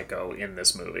from Psycho in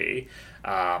this movie.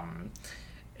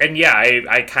 And yeah,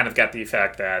 I kind of got the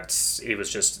effect that it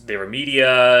was just, they were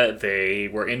media, they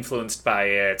were influenced by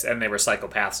it, and they were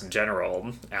psychopaths in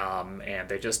general, and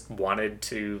they just wanted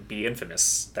to be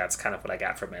infamous. That's kind of what I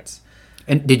got from it.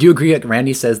 And did you agree? Like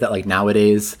Randy says that like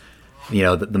nowadays,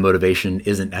 the motivation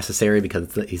isn't necessary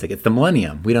because he's like, it's the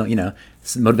millennium. We don't,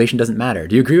 motivation doesn't matter.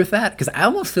 Do you agree with that? Because I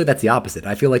almost feel that's the opposite.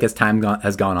 I feel like as time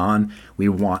has gone on, we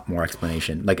want more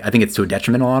explanation. Like I think it's to a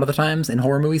detriment a lot of the times in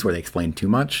horror movies where they explain too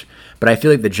much. But I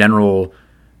feel like the general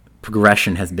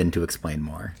progression has been to explain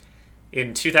more.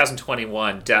 In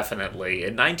 2021, definitely.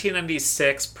 In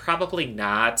 1996, probably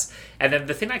not. And then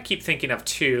the thing I keep thinking of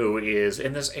too is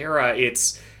in this era,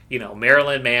 it's,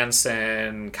 Marilyn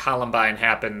Manson, Columbine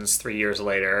happens 3 years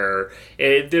later.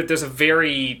 There's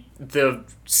the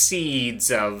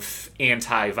seeds of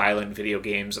anti-violent video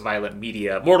games, violent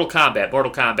media. Mortal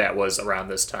Kombat was around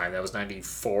this time. That was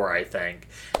 94, I think.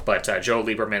 But Joe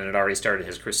Lieberman had already started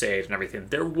his crusade and everything.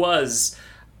 There was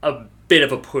a bit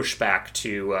of a pushback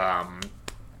to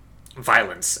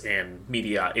violence in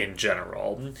media in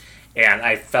general. And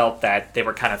I felt that they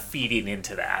were kind of feeding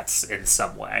into that in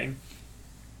some way.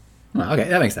 Oh, okay,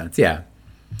 that makes sense. Yeah,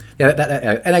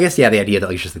 and I guess the idea that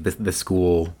like just like the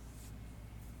school,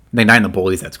 they nine the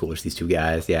bullies at school. There's these two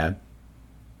guys. Yeah.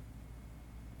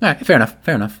 All right, fair enough.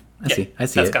 I see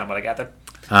That's it. kind of what I got there.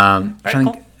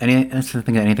 Cool.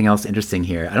 Anything else interesting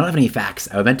here? I don't have any facts.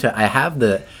 I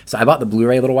bought the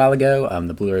Blu-ray a little while ago.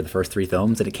 The Blu-ray of the first 3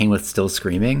 films, and it came with Still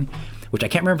Screaming, which I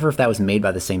can't remember if that was made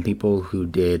by the same people who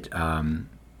did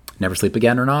Never Sleep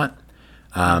Again or not.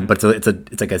 But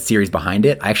it's like a series behind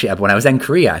it. When I was in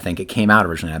Korea, I think it came out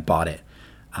originally. I bought it.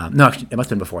 No, actually, it must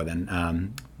have been before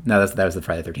then. No, that was the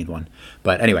Friday the 13th one.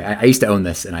 But anyway, I used to own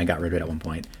this, and I got rid of it at one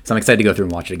point. So I'm excited to go through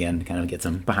and watch it again to kind of get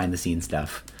some behind-the-scenes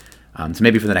stuff. So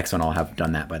maybe for the next one, I'll have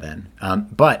done that by then.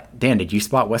 But, Dan, did you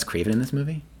spot Wes Craven in this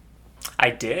movie? I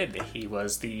did. He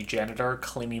was the janitor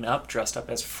cleaning up, dressed up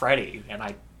as Freddy, and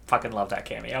I fucking love that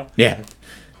cameo. Yeah.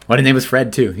 Well, his name was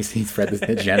Fred, too. He's Fred,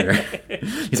 the janitor.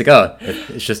 He's like, oh,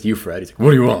 it's just you, Fred. He's like,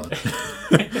 what do you want?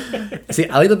 See,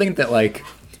 I like to think that, like,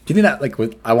 do you think that, like,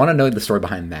 I want to know the story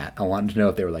behind that. I wanted to know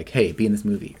if they were like, hey, be in this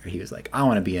movie. Or he was like, I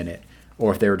want to be in it.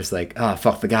 Or if they were just like, oh,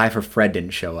 fuck, the guy for Fred didn't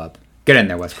show up. Get in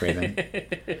there, Wes Craven.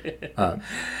 But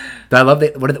I love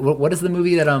that. What is the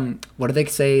movie that, what do they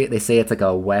say? They say it's like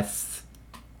a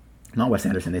not Wes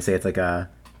Anderson. They say it's like a,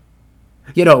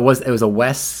 it was a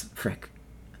Wes, frick.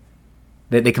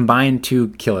 They combined 2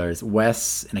 killers,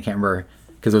 Wes, and I can't remember,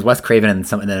 because it was Wes Craven and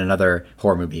then another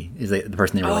horror movie is the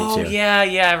person they relate to. Oh,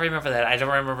 yeah, I remember that. I don't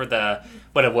remember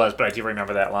what it was, but I do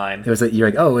remember that line. It was like, you're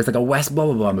like, oh, it's like a Wes blah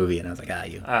blah blah movie, and I was like,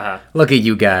 you. Look at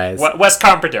you guys. Wes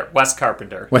Carpenter.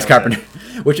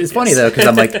 Which is funny though, because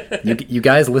I'm like, you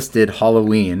guys listed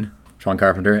Halloween, John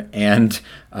Carpenter, and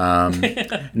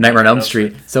Nightmare on Elm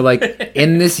Street. So like,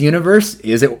 in this universe,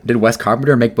 did Wes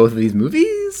Carpenter make both of these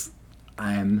movies?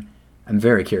 I'm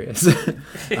very curious.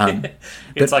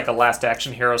 It's like a Last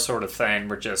Action Hero sort of thing,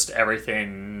 where just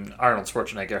everything Arnold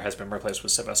Schwarzenegger has been replaced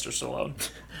with Sylvester Stallone.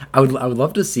 I would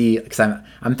love to see, because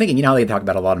I'm thinking, how they talk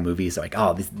about a lot of movies, like,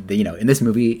 oh, in this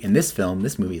movie, in this film,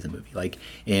 this movie is a movie. Like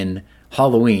in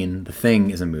Halloween, The Thing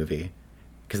is a movie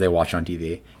because they watch on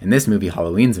TV. In this movie,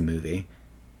 Halloween's a movie.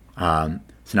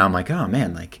 So now I'm like, oh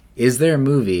man, like, is there a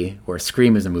movie where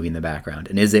Scream is a movie in the background?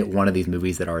 And is it one of these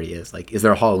movies that already is? Like, is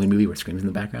there a Halloween movie where Scream's in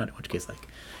the background? In which case, like,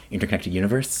 interconnected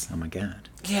universe? Oh my god.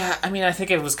 Yeah, I mean, I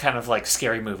think it was kind of like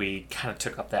Scary Movie kind of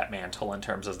took up that mantle in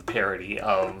terms of the parody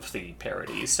of the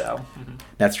parody, so. Mm-hmm.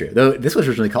 That's true. Though this was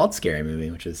originally called Scary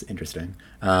Movie, which is interesting.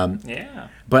 Yeah.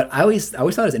 But I always thought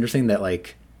it was interesting that,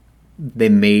 like, they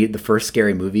made the first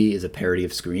Scary Movie is a parody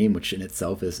of Scream, which in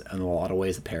itself is in a lot of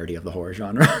ways a parody of the horror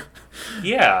genre.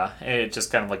 Yeah, it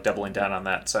just kind of like doubling down on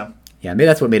that, so. Yeah, maybe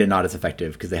that's what made it not as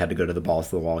effective, because they had to go to the balls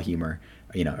to the wall humor,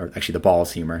 or actually the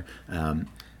balls humor,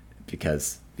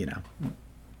 because,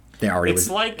 they already it's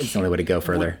the only way to go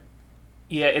further.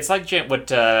 Yeah, it's like what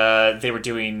they were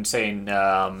doing, saying,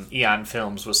 Eon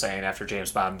Films was saying after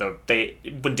James Bond,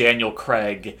 when Daniel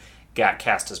Craig got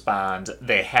cast as Bond,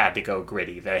 they had to go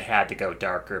gritty. They had to go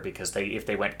darker, because if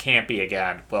they went campy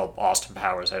again, well, Austin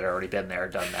Powers had already been there,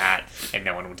 done that, and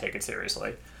no one would take it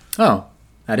seriously. Oh,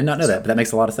 I did not know that, but that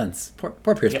makes a lot of sense.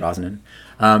 Poor Pierce Brosnan.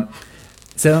 So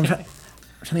I'm trying to think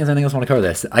if there's anything else I want to cover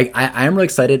this. I am really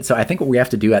excited. So I think what we have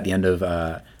to do at the end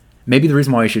of maybe the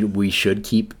reason why we should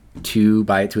keep 2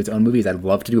 by to its own movie is I'd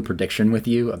love to do a prediction with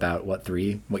you about what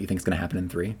you think is going to happen in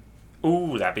 3.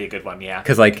 Ooh, that'd be a good one, yeah.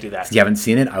 Because, like, do that. if you haven't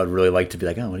seen it, I would really like to be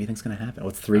like, oh, what do you think's going to happen?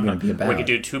 What's 3 going to be about? We could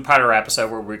do a 2-parter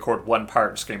episode where we record one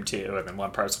part Scream 2 and then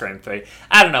one part Scream 3.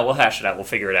 I don't know. We'll hash it out. We'll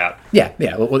figure it out. Yeah.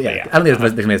 Well, yeah. I don't think there's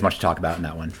going to be as much to talk about in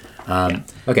that one.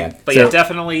 Okay. But so, yeah,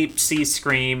 definitely see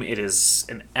Scream. It is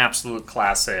an absolute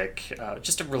classic.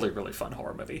 Just a really, really fun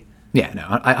horror movie. Yeah, no,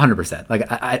 100%. Like,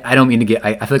 I don't mean to get...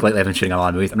 I feel like lately I've been shitting on a lot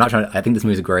of movies. I'm not trying to... I think this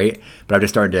movie's great, but I've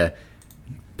just started to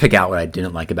pick out what I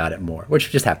didn't like about it more, which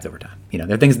just happens over time. You know,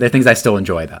 there are things I still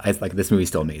enjoy about it. Like, this movie's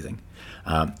still amazing.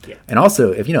 And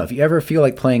also, if you ever feel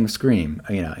like playing Scream,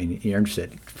 and you're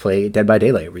interested, play Dead by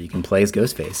Daylight, where you can play as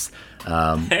Ghostface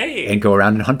and go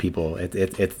around and hunt people.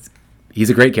 He's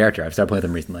a great character. I've started playing with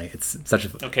him recently. It's such a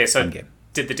fun game.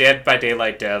 Did the Dead by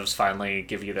Daylight devs finally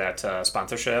give you that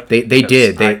sponsorship? They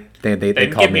did. They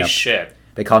called me up. Shit.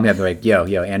 They called me up. They're like, yo,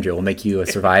 Andrew, we'll make you a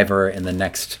survivor in the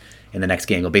next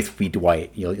game. You'll basically be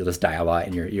Dwight. You'll just die a lot,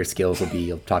 and your skills will be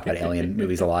you'll talk about alien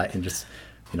movies a lot, and just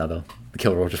the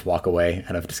killer will just walk away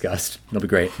out of disgust. It'll be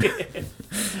great.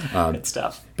 Good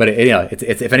stuff. But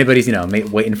it's if anybody's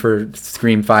waiting for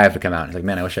Scream 5 to come out, it's like,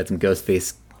 man, I wish I had some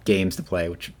Ghostface games to play,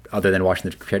 which other than watching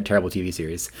the terrible TV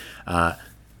series.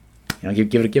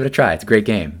 Give it a try. It's a great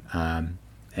game,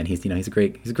 and he's a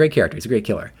great character. He's a great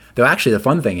killer. Though actually, the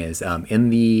fun thing is,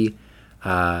 in the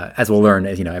as we'll learn,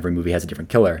 as every movie has a different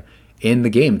killer. In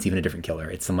the game, it's even a different killer.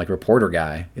 It's some reporter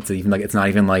guy. It's not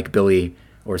even like Billy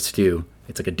or Stu.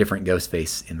 It's like a different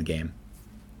Ghostface in the game,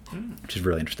 which is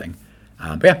really interesting.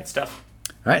 But yeah, good stuff.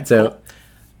 All right, so cool.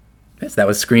 Yes, that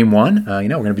was Scream 1. We're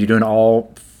going to be doing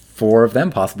all 4 of them,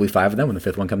 possibly 5 of them when the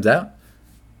 5th one comes out.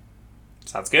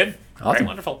 Sounds good. Awesome. Very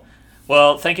wonderful.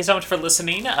 Well, thank you so much for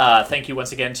listening. Thank you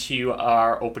once again to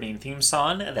our opening theme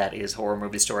song. That is Horror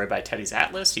Movie Story by Teddy's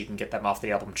Atlas. You can get them off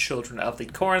the album Children of the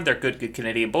Corn. They're good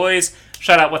Canadian boys.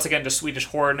 Shout out once again to Swedish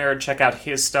Horror Nerd. Check out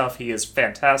his stuff. He is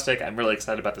fantastic. I'm really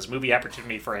excited about this movie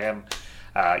opportunity for him.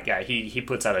 He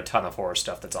puts out a ton of horror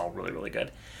stuff that's all really, really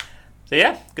good. So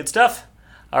yeah, good stuff.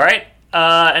 All right.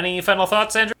 Any final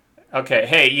thoughts, Andrew? Okay.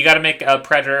 Hey, you got to make a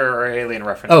Predator or Alien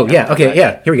reference. Oh, yeah. Okay,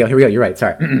 yeah. Here we go. You're right.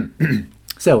 Sorry.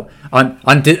 So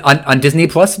on Disney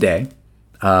Plus Day,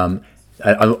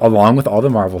 along with all the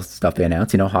Marvel stuff they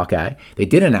announced, Hawkeye, they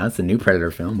did announce the new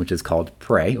Predator film, which is called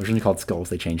Prey, originally called Skulls.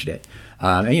 They changed it,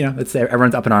 and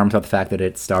everyone's up in arms about the fact that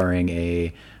it's starring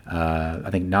I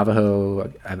think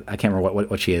Navajo. I can't remember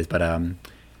what she is, but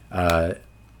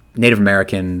Native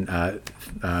American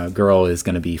girl is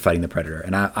going to be fighting the Predator,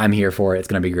 and I'm here for it. It's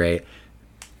going to be great.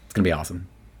 It's going to be awesome.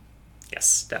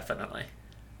 Yes, definitely.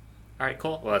 All right,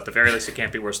 cool. Well, at the very least, it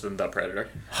can't be worse than The Predator.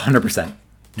 100%.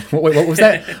 What was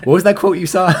that? What was that quote you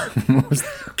saw?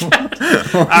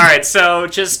 All right, so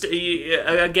just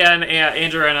again,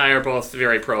 Andrew and I are both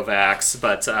very pro-vax,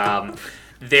 but I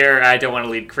don't want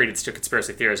to lead credence to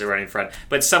conspiracy theories or anything.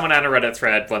 But someone on a Reddit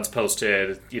thread once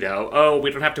posted, we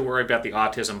don't have to worry about the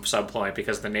autism subplot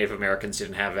because the Native Americans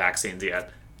didn't have vaccines yet.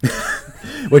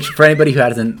 Which, for anybody who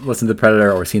hasn't listened to The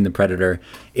Predator or seen The Predator,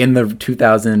 in the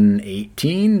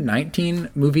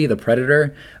 2018-19 movie The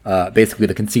Predator, basically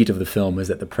the conceit of the film is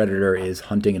that the Predator is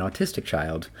hunting an autistic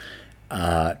child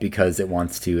because it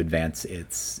wants to advance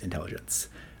its intelligence,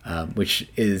 which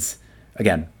is,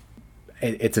 again,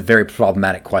 it's a very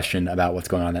problematic question about what's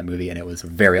going on in that movie, and it was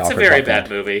very awkward. It's a very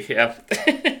bad movie, yeah.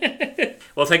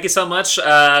 Well, thank you so much.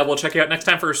 We'll check you out next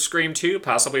time for Scream 2,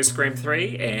 possibly Scream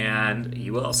 3, and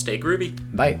you will stay groovy.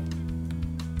 Bye.